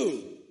they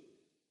do.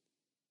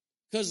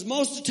 Because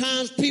most of the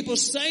times people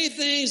say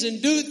things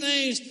and do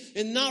things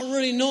and not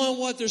really knowing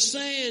what they're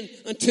saying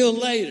until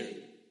later.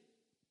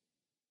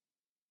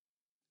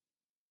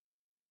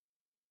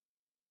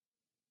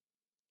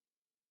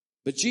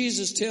 But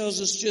Jesus tells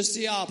us just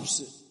the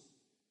opposite.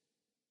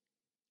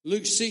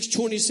 Luke 6,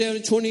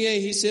 27, 28,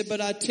 he said,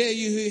 but I tell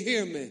you who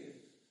hear me,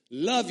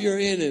 love your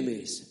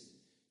enemies.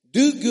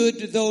 Do good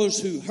to those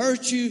who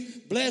hurt you,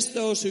 bless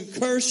those who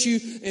curse you,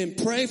 and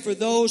pray for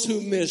those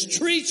who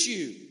mistreat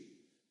you.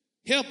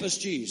 Help us,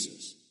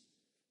 Jesus.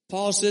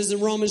 Paul says in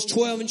Romans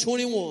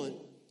 12:21,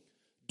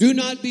 do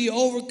not be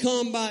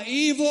overcome by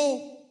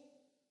evil,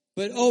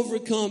 but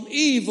overcome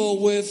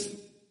evil with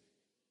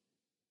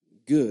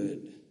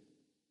good.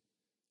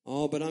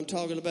 Oh, but I'm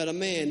talking about a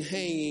man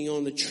hanging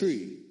on the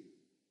tree.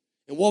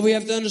 And what we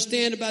have to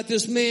understand about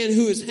this man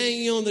who is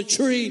hanging on the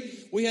tree,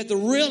 we have to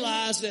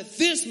realize that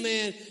this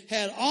man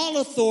had all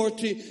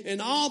authority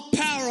and all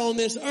power on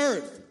this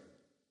earth.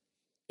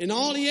 And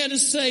all he had to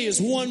say is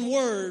one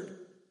word,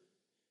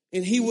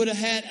 and he would have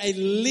had a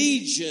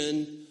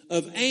legion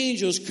of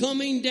angels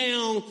coming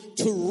down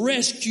to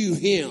rescue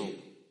him.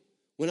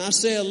 When I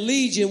say a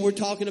legion, we're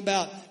talking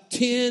about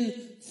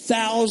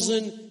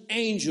 10,000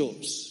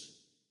 angels.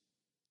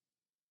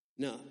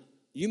 Now,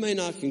 you may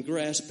not can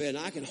grasp it, and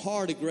I can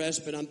hardly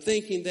grasp it. I'm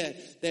thinking that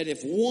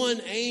if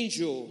one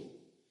angel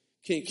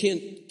can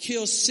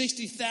kill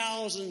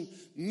 60,000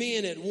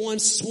 men at one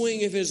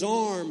swing of his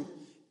arm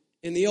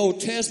in the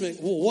Old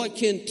Testament, well, what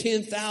can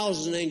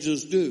 10,000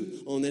 angels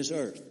do on this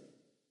earth?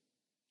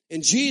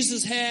 And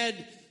Jesus had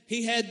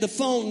the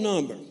phone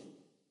number.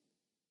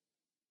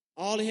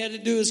 All he had to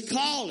do is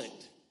call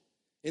it.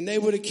 And they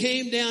would have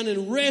came down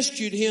and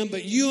rescued him,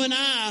 but you and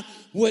I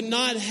would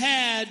not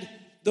had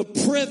the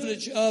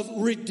privilege of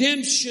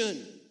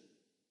redemption.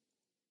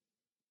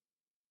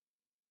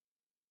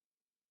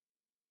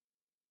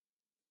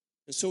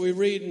 And so we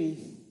read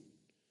in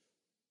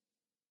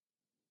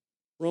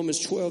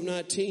Romans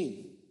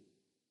 12:19.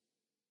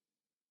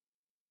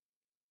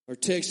 Our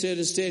text said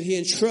instead, he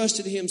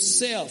entrusted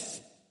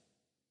himself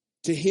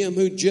to him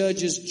who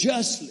judges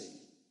justly.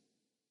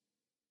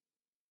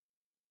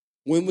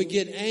 When we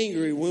get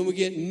angry, when we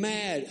get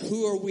mad,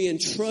 who are we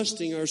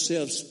entrusting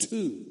ourselves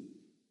to?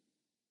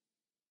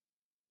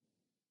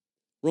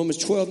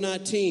 Romans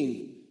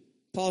 12:19,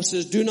 Paul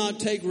says, do not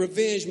take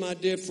revenge, my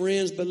dear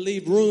friends, but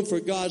leave room for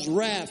God's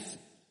wrath.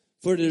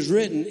 For it is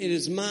written, it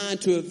is mine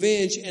to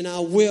avenge, and I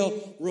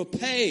will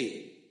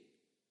repay.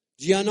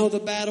 Do y'all know the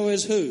battle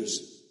is whose?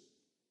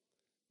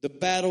 The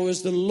battle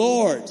is the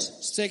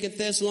Lord's. 2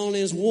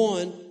 Thessalonians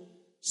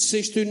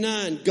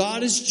 1:6-9.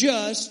 God is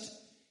just.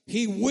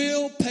 He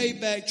will pay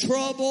back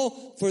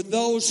trouble for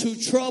those who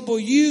trouble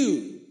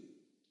you.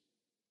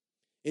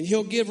 And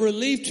he'll give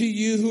relief to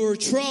you who are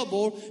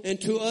troubled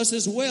and to us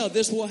as well.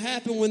 This will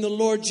happen when the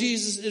Lord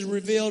Jesus is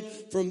revealed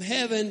from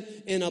heaven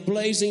in a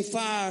blazing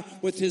fire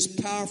with his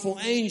powerful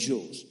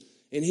angels.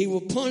 And he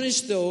will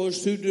punish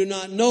those who do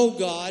not know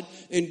God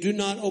and do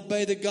not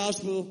obey the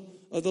gospel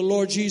of the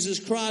Lord Jesus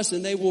Christ.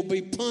 And they will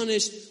be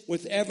punished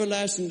with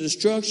everlasting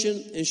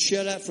destruction and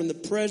shut out from the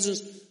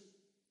presence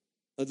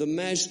of the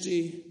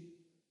majesty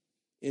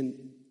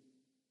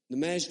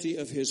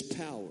of his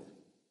power.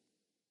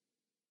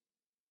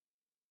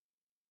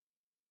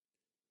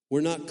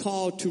 We're not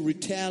called to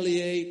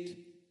retaliate,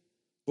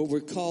 but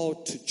we're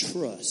called to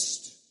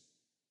trust.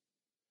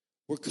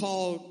 We're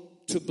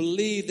called to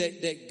believe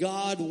that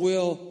God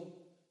will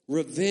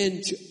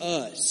revenge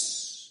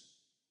us.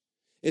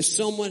 If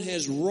someone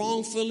has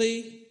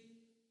wrongfully,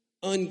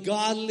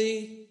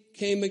 ungodly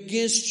came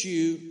against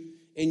you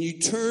and you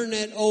turn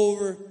that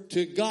over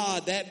to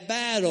God, that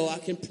battle, I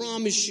can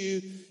promise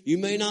you, you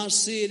may not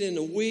see it in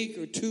a week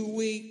or 2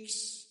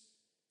 weeks,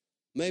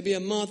 maybe a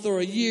month or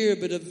a year,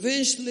 but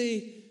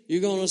eventually you're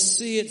going to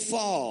see it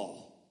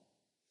fall.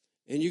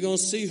 And you're going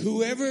to see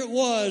whoever it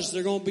was,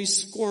 they're going to be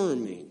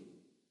squirming.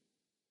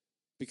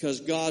 Because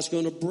God's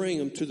going to bring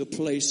them to the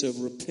place of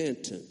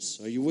repentance.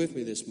 Are you with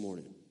me this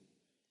morning?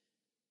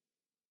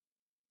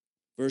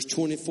 Verse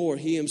 24,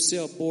 he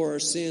himself bore our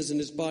sins in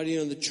his body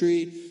on the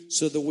tree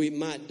so that we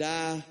might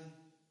die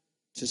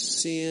to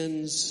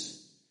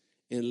sins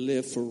and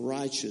live for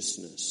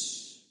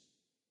righteousness.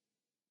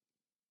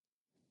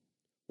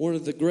 One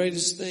of the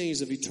greatest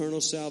things of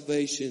eternal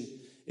salvation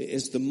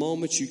is the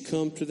moment you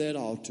come to that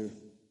altar,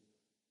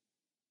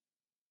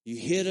 you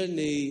hit a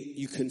knee,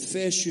 you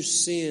confess your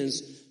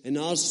sins, and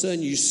all of a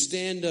sudden you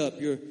stand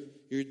up.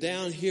 You're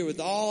down here with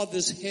all of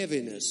this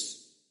heaviness.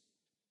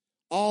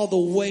 All the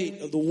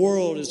weight of the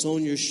world is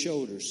on your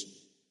shoulders.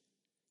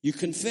 You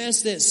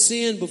confess that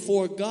sin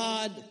before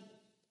God.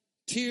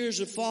 Tears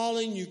are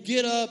falling. You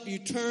get up, you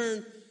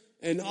turn,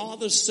 and all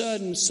of a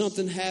sudden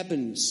something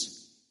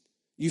happens.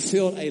 You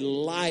feel a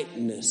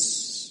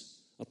lightness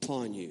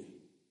upon you.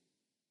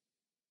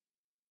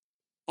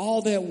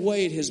 All that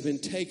weight has been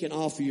taken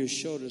off of your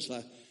shoulders.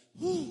 Like,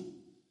 whew,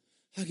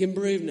 I can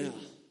breathe now.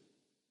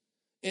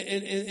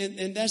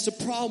 And that's the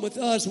problem with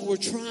us. We're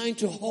trying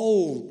to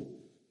hold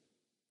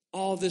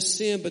all this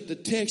sin, but the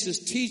text is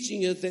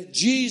teaching us that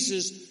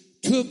Jesus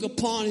took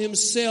upon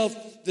himself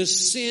the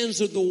sins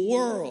of the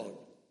world.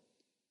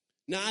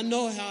 Now, I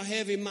know how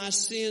heavy my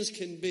sins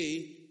can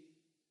be,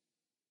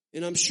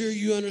 and I'm sure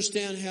you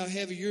understand how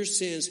heavy your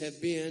sins have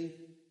been.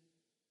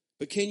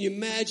 But can you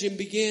imagine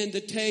begin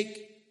to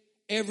take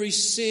every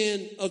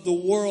sin of the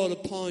world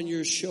upon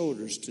your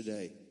shoulders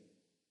today?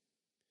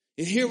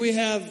 And here we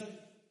have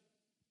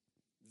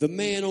the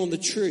man on the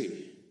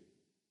tree.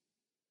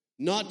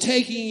 Not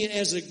taking it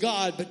as a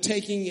God, but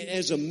taking it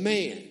as a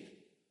man.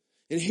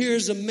 And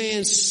here's a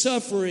man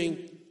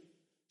suffering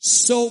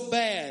so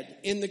bad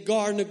in the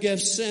Garden of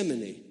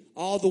Gethsemane.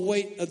 All the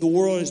weight of the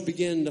world is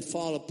beginning to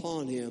fall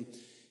upon him.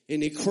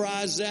 And he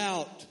cries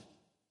out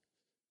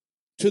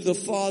to the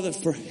Father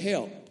for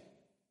help.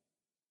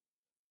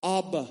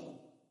 Abba,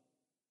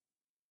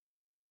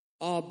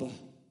 Abba,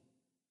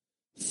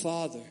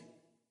 Father.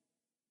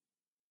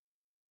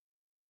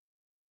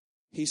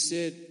 He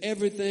said,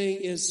 everything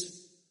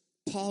is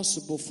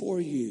possible for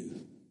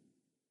you.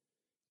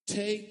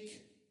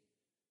 Take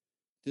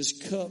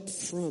this cup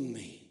from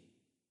me.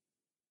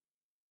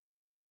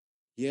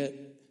 Yet,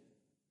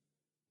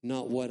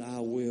 not what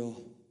I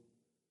will,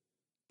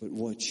 but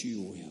what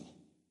you will.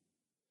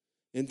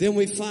 And then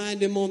we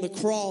find him on the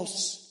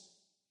cross.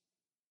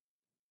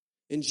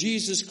 And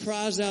Jesus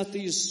cries out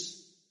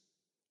these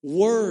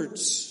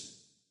words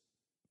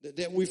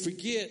that we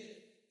forget,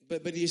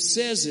 but he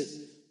says it.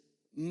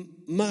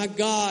 My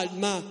God,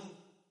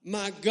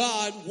 my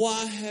God,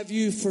 why have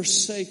you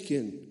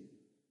forsaken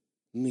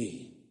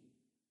me?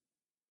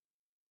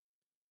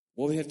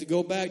 Well, we have to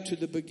go back to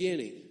the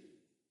beginning.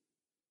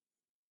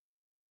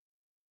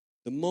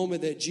 The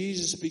moment that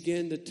Jesus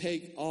began to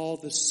take all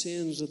the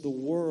sins of the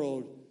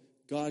world,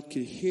 God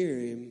could hear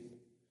him,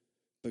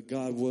 but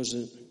God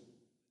wasn't.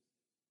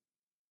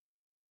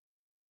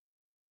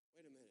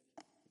 Wait a minute.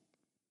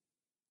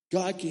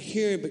 God could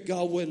hear him, but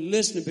God wasn't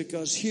listening,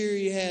 because here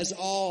he has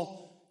all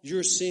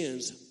your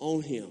sins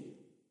on him.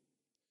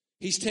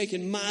 He's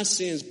taken my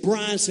sins,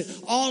 Brian's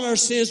sins. All our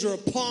sins are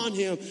upon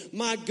him.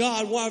 My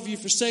God, why have you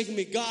forsaken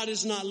me? God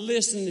is not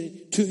listening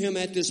to him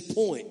at this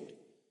point,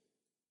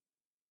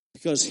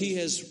 because he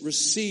has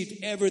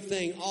received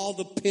everything, all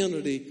the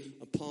penalty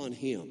upon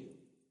him,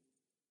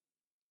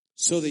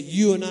 so that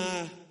you and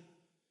I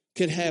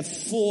could have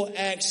full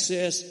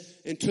access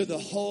into the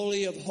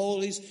Holy of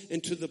Holies,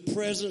 into the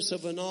presence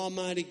of an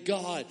Almighty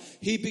God.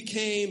 He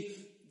became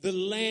the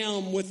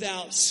Lamb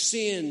without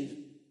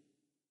sin.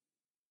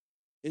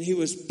 And he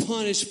was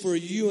punished for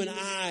you and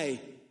I,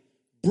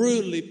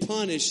 brutally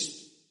punished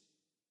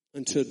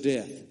until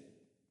death.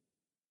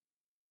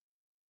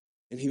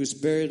 And he was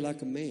buried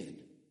like a man.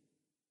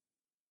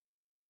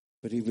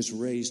 But he was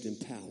raised in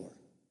power.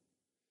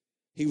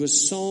 He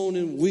was sown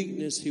in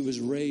weakness. He was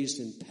raised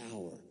in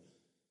power.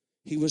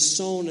 He was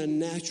sown a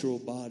natural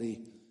body.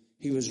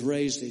 He was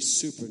raised a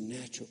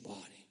supernatural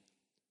body.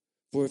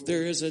 For if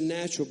there is a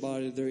natural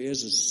body, there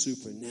is a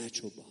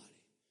supernatural body.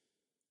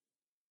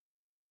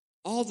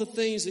 All the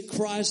things that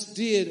Christ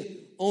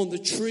did on the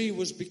tree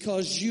was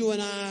because you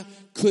and I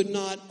could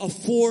not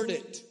afford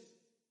it.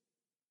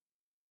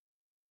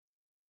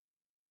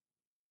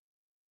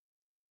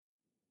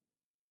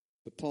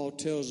 But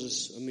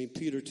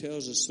Peter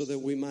tells us, so that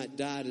we might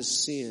die to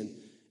sin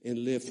and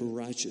live for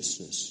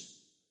righteousness.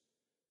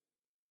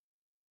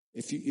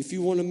 If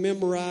you want to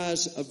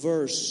memorize a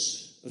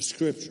verse of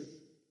Scripture,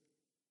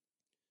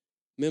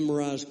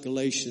 memorize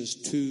Galatians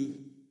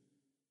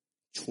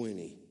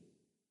 2:20.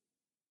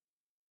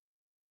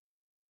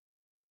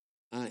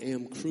 I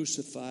am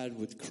crucified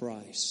with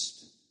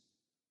Christ.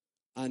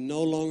 I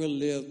no longer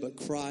live, but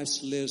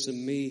Christ lives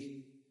in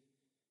me.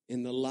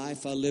 In the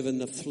life I live in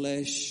the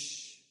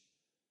flesh,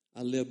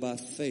 I live by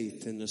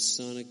faith in the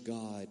Son of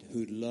God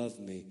who loved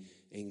me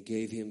and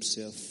gave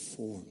himself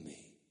for me.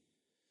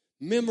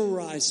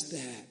 Memorize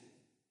that,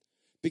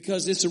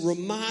 because it's a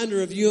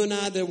reminder of you and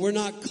I that we're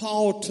not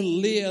called to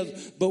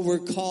live, but we're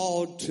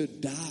called to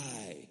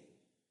die.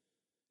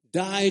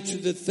 Die to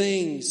the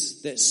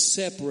things that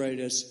separate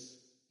us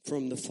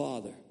from the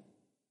Father.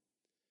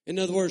 In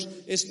other words,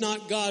 it's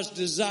not God's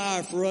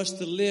desire for us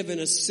to live in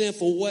a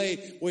sinful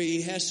way where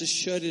he has to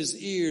shut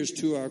his ears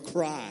to our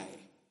cry.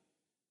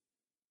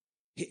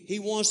 He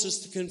wants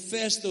us to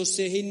confess those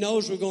sins. He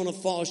knows we're going to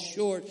fall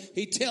short.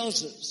 He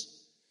tells us.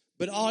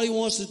 But all he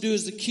wants to do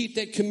is to keep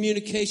that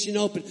communication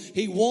open.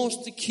 He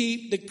wants to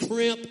keep the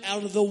crimp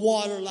out of the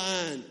water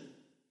line.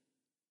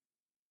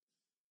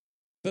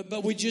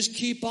 But we just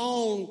keep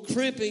on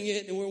crimping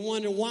it, and we're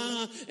wondering,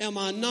 why am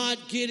I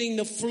not getting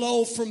the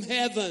flow from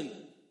heaven?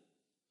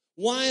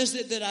 Why is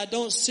it that I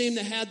don't seem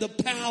to have the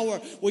power?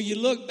 Well, you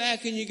look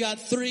back and you got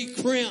 3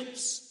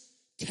 crimps.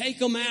 Take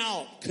them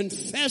out.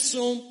 Confess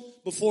them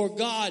before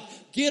God.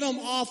 Get them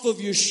off of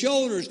your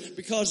shoulders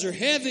because they're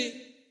heavy.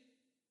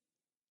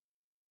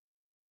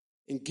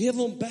 And give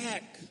them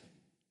back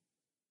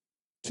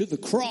to the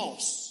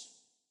cross.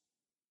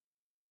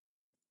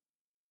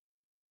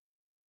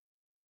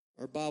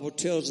 Our Bible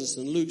tells us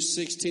in Luke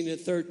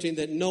 16:13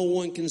 that no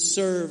one can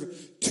serve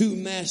 2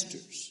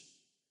 masters.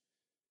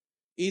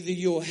 Either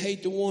you'll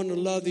hate the one or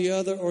love the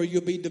other, or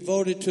you'll be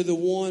devoted to the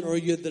one, or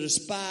you'll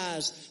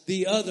despise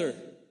the other.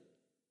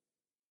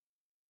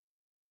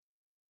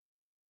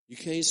 You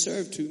can't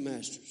serve 2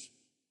 masters.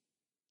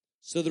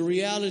 So the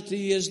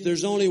reality is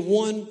there's only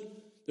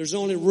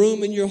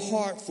room in your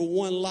heart for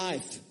one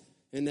life,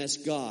 and that's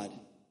God.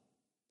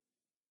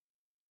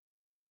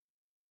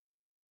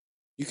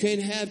 You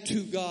can't have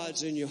 2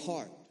 gods in your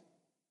heart.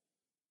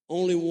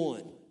 Only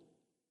one.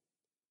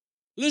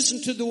 Listen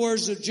to the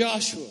words of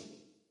Joshua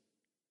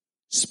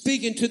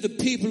speaking to the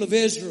people of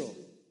Israel.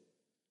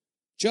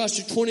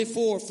 Joshua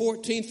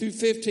 24:14 through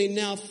 15.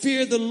 Now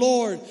fear the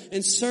Lord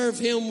and serve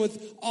him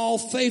with all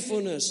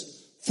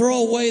faithfulness.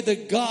 Throw away the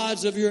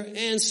gods of your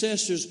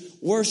ancestors.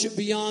 Worship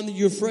beyond the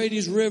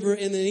Euphrates River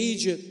and in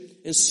Egypt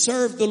and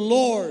serve the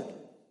Lord.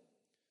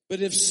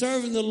 But if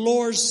serving the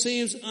Lord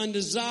seems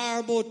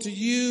undesirable to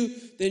you,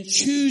 then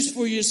choose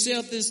for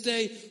yourself this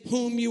day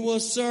whom you will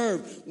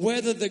serve.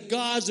 Whether the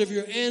gods of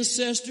your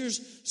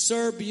ancestors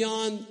serve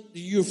beyond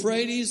the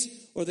Euphrates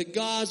or the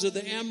gods of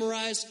the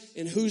Amorites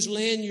in whose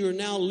land you are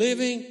now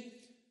living.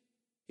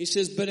 He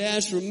says, but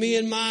as for me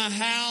and my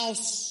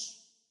house,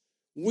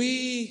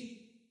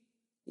 we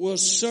will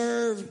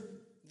serve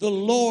the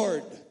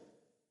Lord.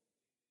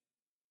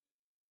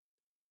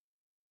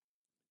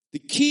 The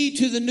key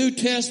to the New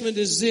Testament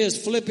is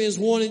this, Philippians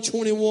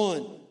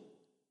 1:21.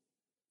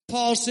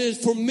 Paul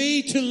says, for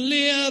me to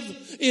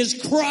live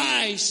is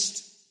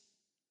Christ,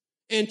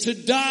 and to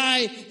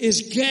die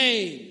is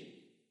gain.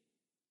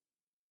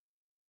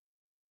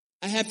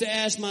 I have to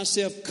ask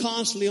myself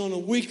constantly on a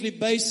weekly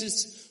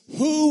basis,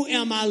 who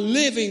am I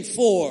living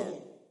for?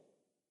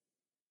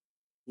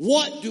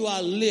 What do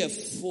I live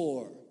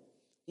for?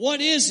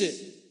 What is it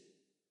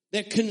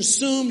that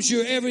consumes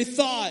your every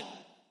thought?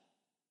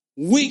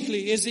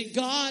 Weekly, is it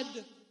God?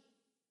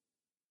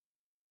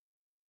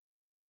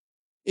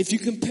 If you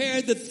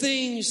compare the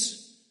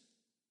things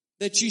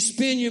that you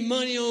spend your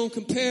money on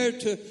compared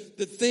to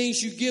the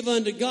things you give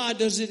unto God,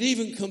 does it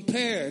even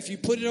compare? If you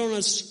put it on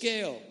a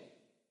scale.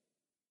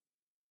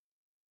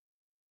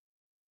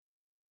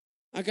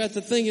 I got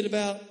to thinking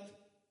about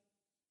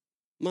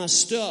my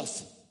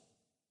stuff.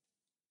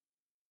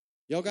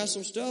 Y'all got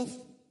some stuff?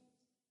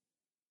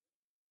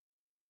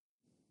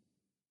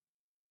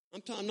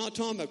 I'm not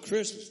talking about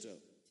Christmas stuff.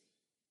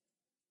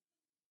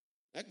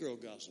 That girl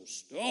got some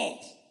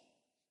stuff.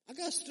 I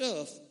got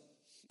stuff.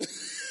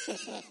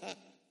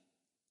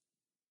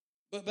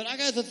 but I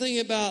got to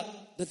think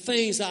about the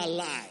things I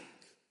like.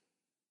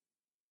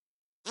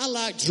 I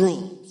like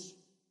drums.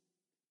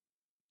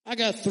 I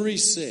got 3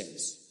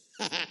 sets.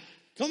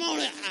 Come on,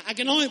 I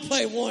can only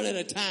play one at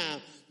a time,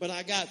 but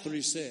I got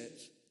 3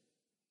 sets.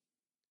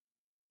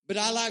 But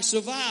I like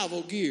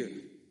survival gear.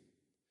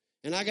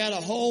 And I got a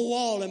whole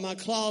wall in my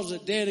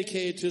closet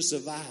dedicated to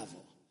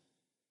survival.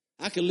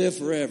 I could live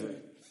forever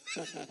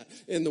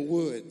in the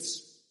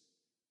woods.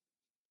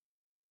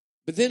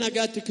 But then I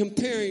got to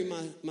comparing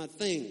my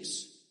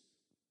things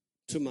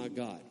to my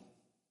God.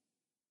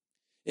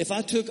 If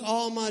I took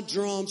all my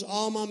drums,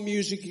 all my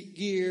music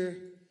gear,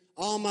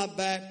 all my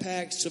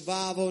backpacks,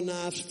 survival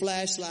knives,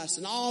 flashlights,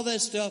 and all that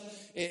stuff,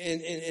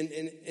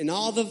 and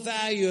all the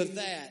value of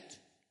that,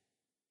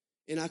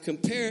 and I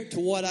compare it to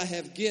what I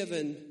have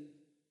given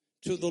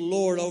to the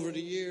Lord over the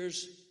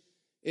years,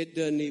 it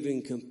doesn't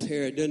even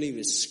compare. It doesn't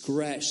even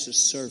scratch the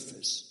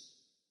surface.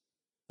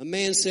 A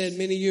man said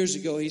many years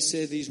ago, he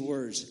said these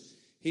words.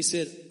 He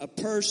said, a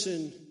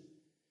person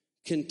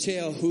can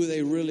tell who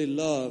they really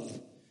love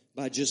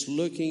by just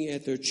looking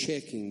at their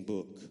checking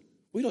book.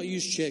 We don't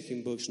use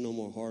checking books no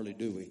more, hardly,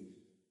 do we?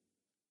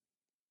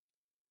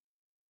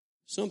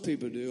 Some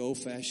people do,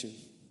 old-fashioned.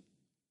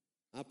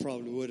 I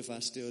probably would if I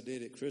still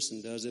did it.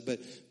 Kristen does it.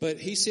 But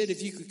he said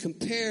if you could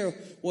compare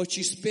what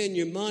you spend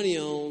your money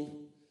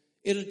on,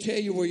 it'll tell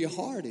you where your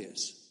heart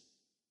is.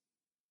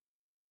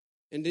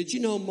 And did you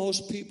know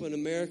most people in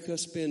America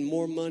spend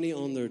more money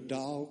on their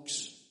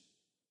dogs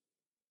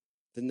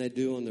than they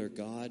do on their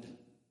God?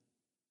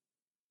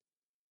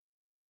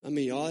 I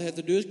mean, all I have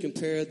to do is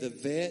compare the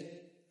vet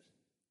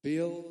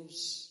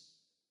bills,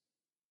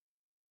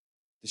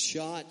 the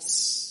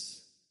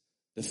shots,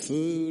 the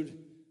food,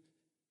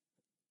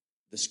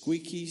 the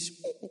squeakies.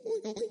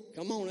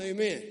 Come on,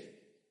 amen.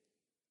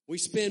 We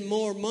spend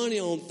more money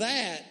on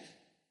that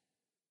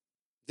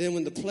than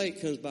when the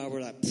plate comes by,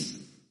 we're like, pfft.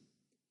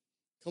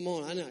 Come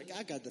on,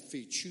 I got to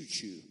feed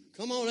Choo-Choo.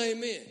 Come on,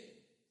 amen.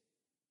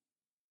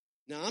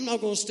 Now, I'm not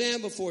going to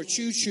stand before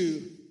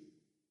Choo-Choo,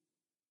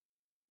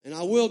 and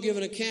I will give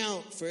an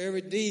account for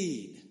every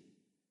deed.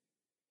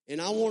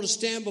 And I want to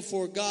stand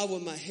before God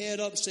with my head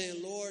up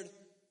saying, Lord,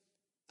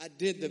 I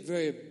did the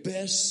very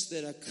best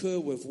that I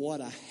could with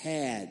what I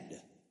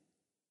had.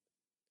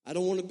 I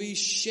don't want to be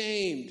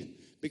shamed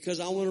because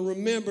I want to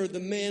remember the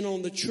man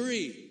on the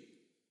tree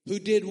who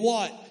did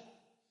what?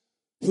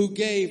 Who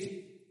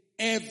gave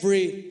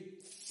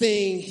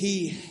everything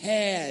he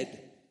had.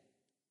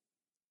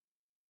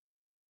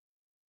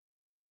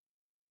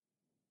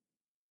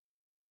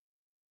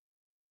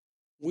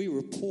 We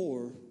were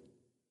poor.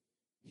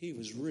 He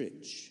was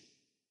rich.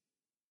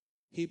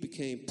 He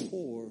became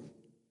poor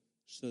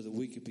so that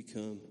we could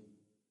become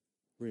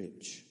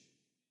rich.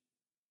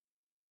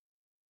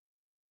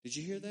 Did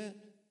you hear that?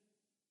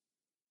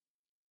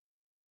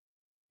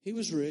 He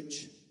was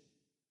rich,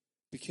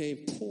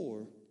 became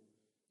poor.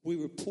 We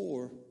were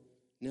poor.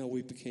 Now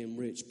we became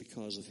rich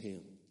because of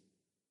him.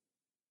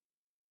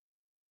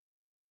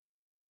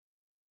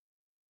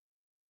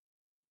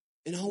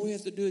 And all we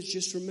have to do is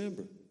just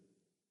remember.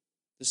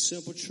 The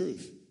simple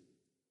truth.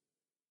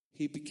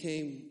 He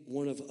became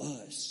one of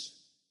us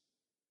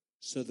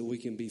so that we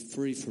can be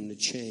free from the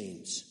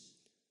chains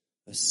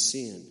of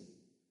sin,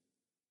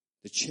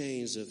 the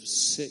chains of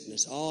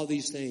sickness, all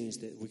these things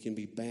that we can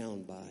be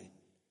bound by.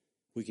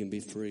 We can be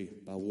free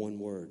by one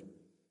word: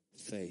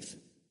 faith,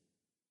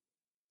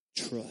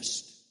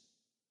 trust,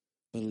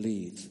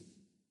 believe.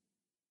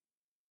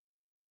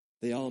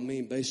 They all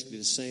mean basically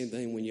the same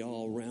thing when you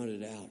all round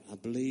it out. I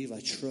believe, I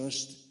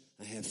trust,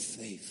 I have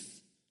faith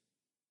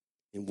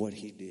in what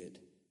he did.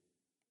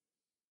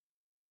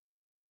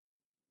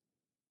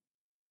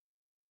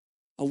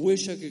 I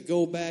wish I could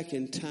go back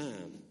in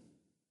time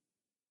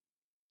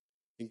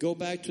and go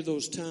back to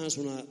those times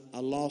when I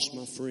lost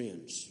my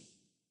friends.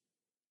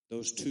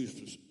 Those two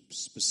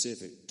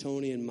specific,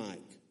 Tony and Mike.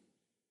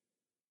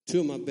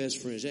 Two of my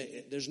best friends.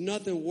 There's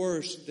nothing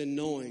worse than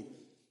knowing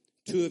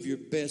two of your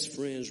best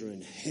friends are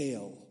in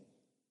hell.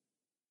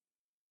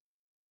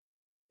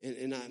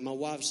 And my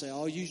wife say,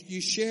 oh, you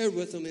shared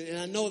with them, and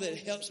I know that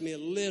helps me a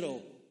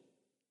little.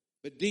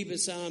 But deep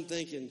inside I'm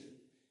thinking,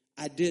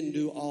 I didn't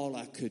do all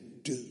I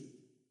could do.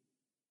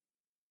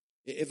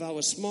 If I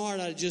was smart,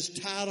 I'd just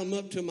tied them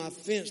up to my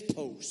fence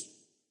post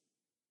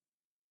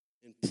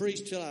and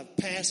preached till I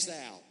passed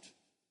out.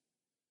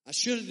 I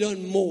should have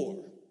done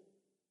more.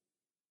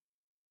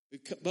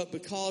 But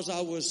because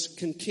I was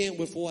content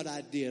with what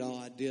I did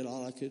all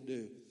I could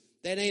do.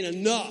 That ain't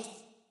enough.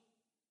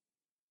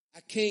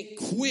 I can't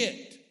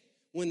quit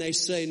when they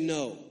say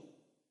no.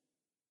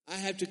 I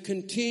have to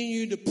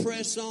continue to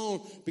press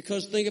on,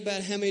 because think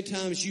about how many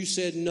times you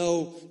said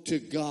no to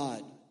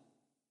God.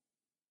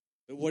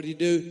 But what did he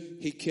do?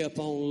 He kept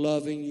on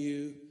loving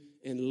you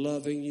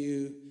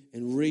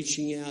and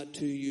reaching out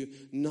to you,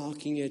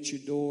 knocking at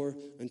your door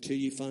until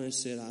you finally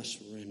said, I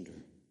surrender.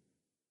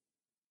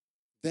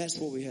 That's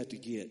what we had to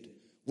get.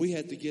 We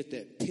had to get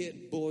that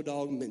pit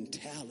bulldog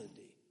mentality.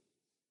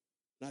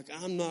 Like,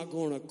 I'm not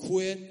going to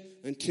quit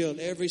until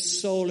every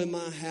soul in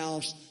my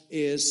house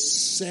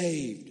is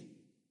saved.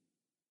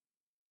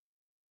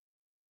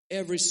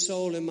 Every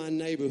soul in my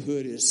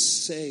neighborhood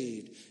is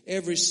saved.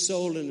 Every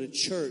soul in the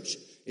church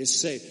is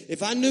saved.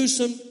 If I knew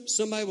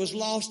somebody was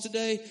lost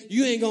today,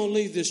 you ain't going to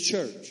leave this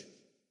church.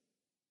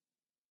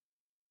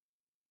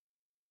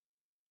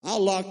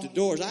 I'll lock the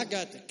doors. I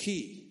got the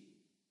key.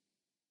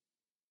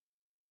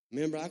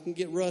 Remember, I can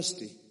get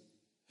rusty.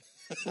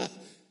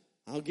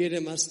 I'll get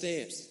in my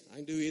stance. I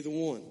can do either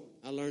one.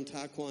 I learned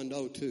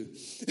Taekwondo too.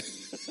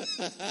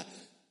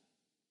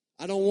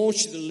 I don't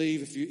want you to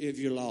leave if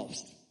you're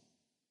lost.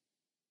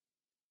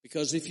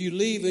 Because if you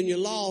leave and you're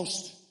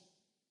lost,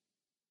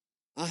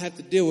 I have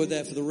to deal with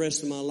that for the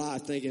rest of my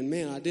life, thinking,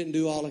 man, I didn't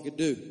do all I could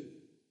do.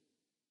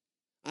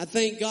 I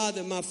thank God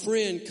that my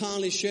friend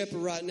Conley Shepherd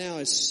right now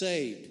is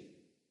saved.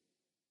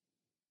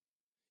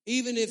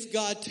 Even if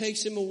God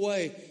takes him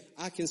away,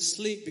 I can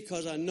sleep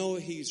because I know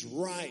he's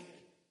right.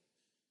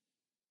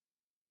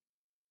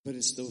 But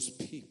it's those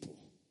people.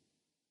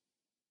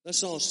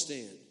 Let's all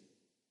stand.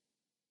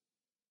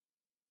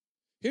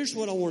 Here's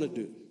what I want to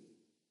do.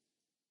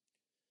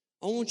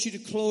 I want you to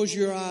close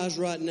your eyes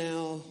right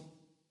now.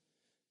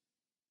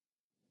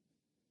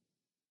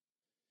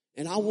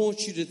 And I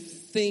want you to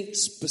think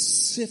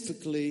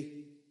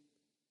specifically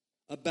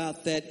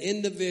about that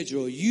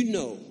individual. You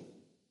know.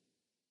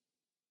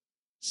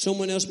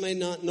 Someone else may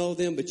not know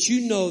them, but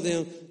you know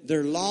them.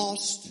 They're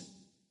lost.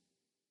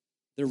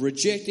 They're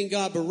rejecting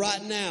God. But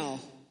right now,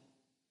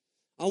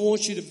 I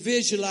want you to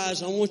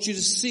visualize. I want you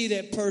to see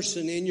that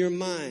person in your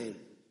mind.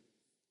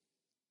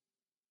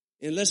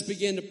 And let's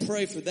begin to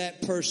pray for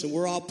that person.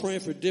 We're all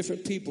praying for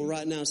different people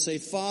right now. Say,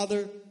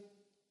 Father,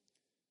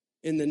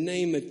 in the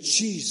name of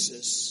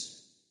Jesus,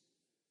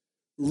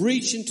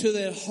 reach into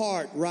their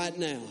heart right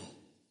now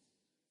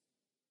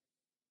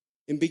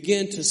and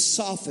begin to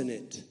soften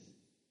it.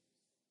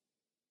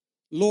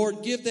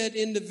 Lord, give that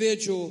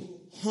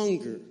individual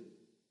hunger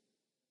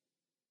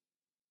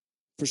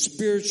for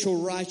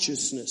spiritual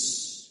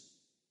righteousness.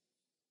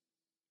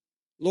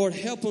 Lord,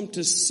 help them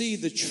to see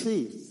the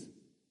truth.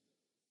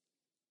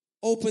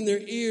 Open their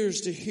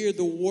ears to hear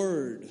the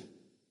word.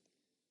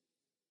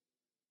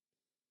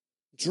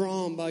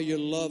 Drawn by your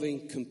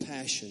loving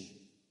compassion.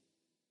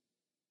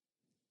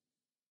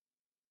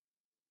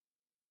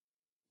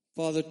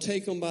 Father,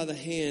 take them by the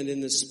hand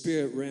in the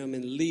spirit realm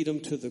and lead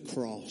them to the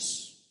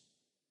cross.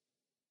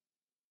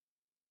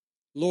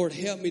 Lord,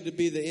 help me to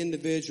be the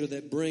individual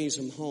that brings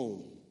them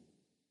home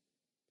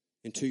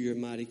into your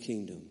mighty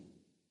kingdom.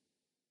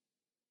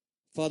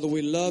 Father,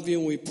 we love you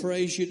and we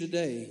praise you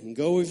today. And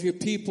go with your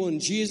people in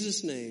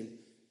Jesus' name.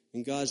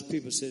 And God's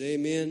people said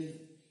amen.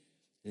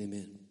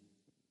 Amen.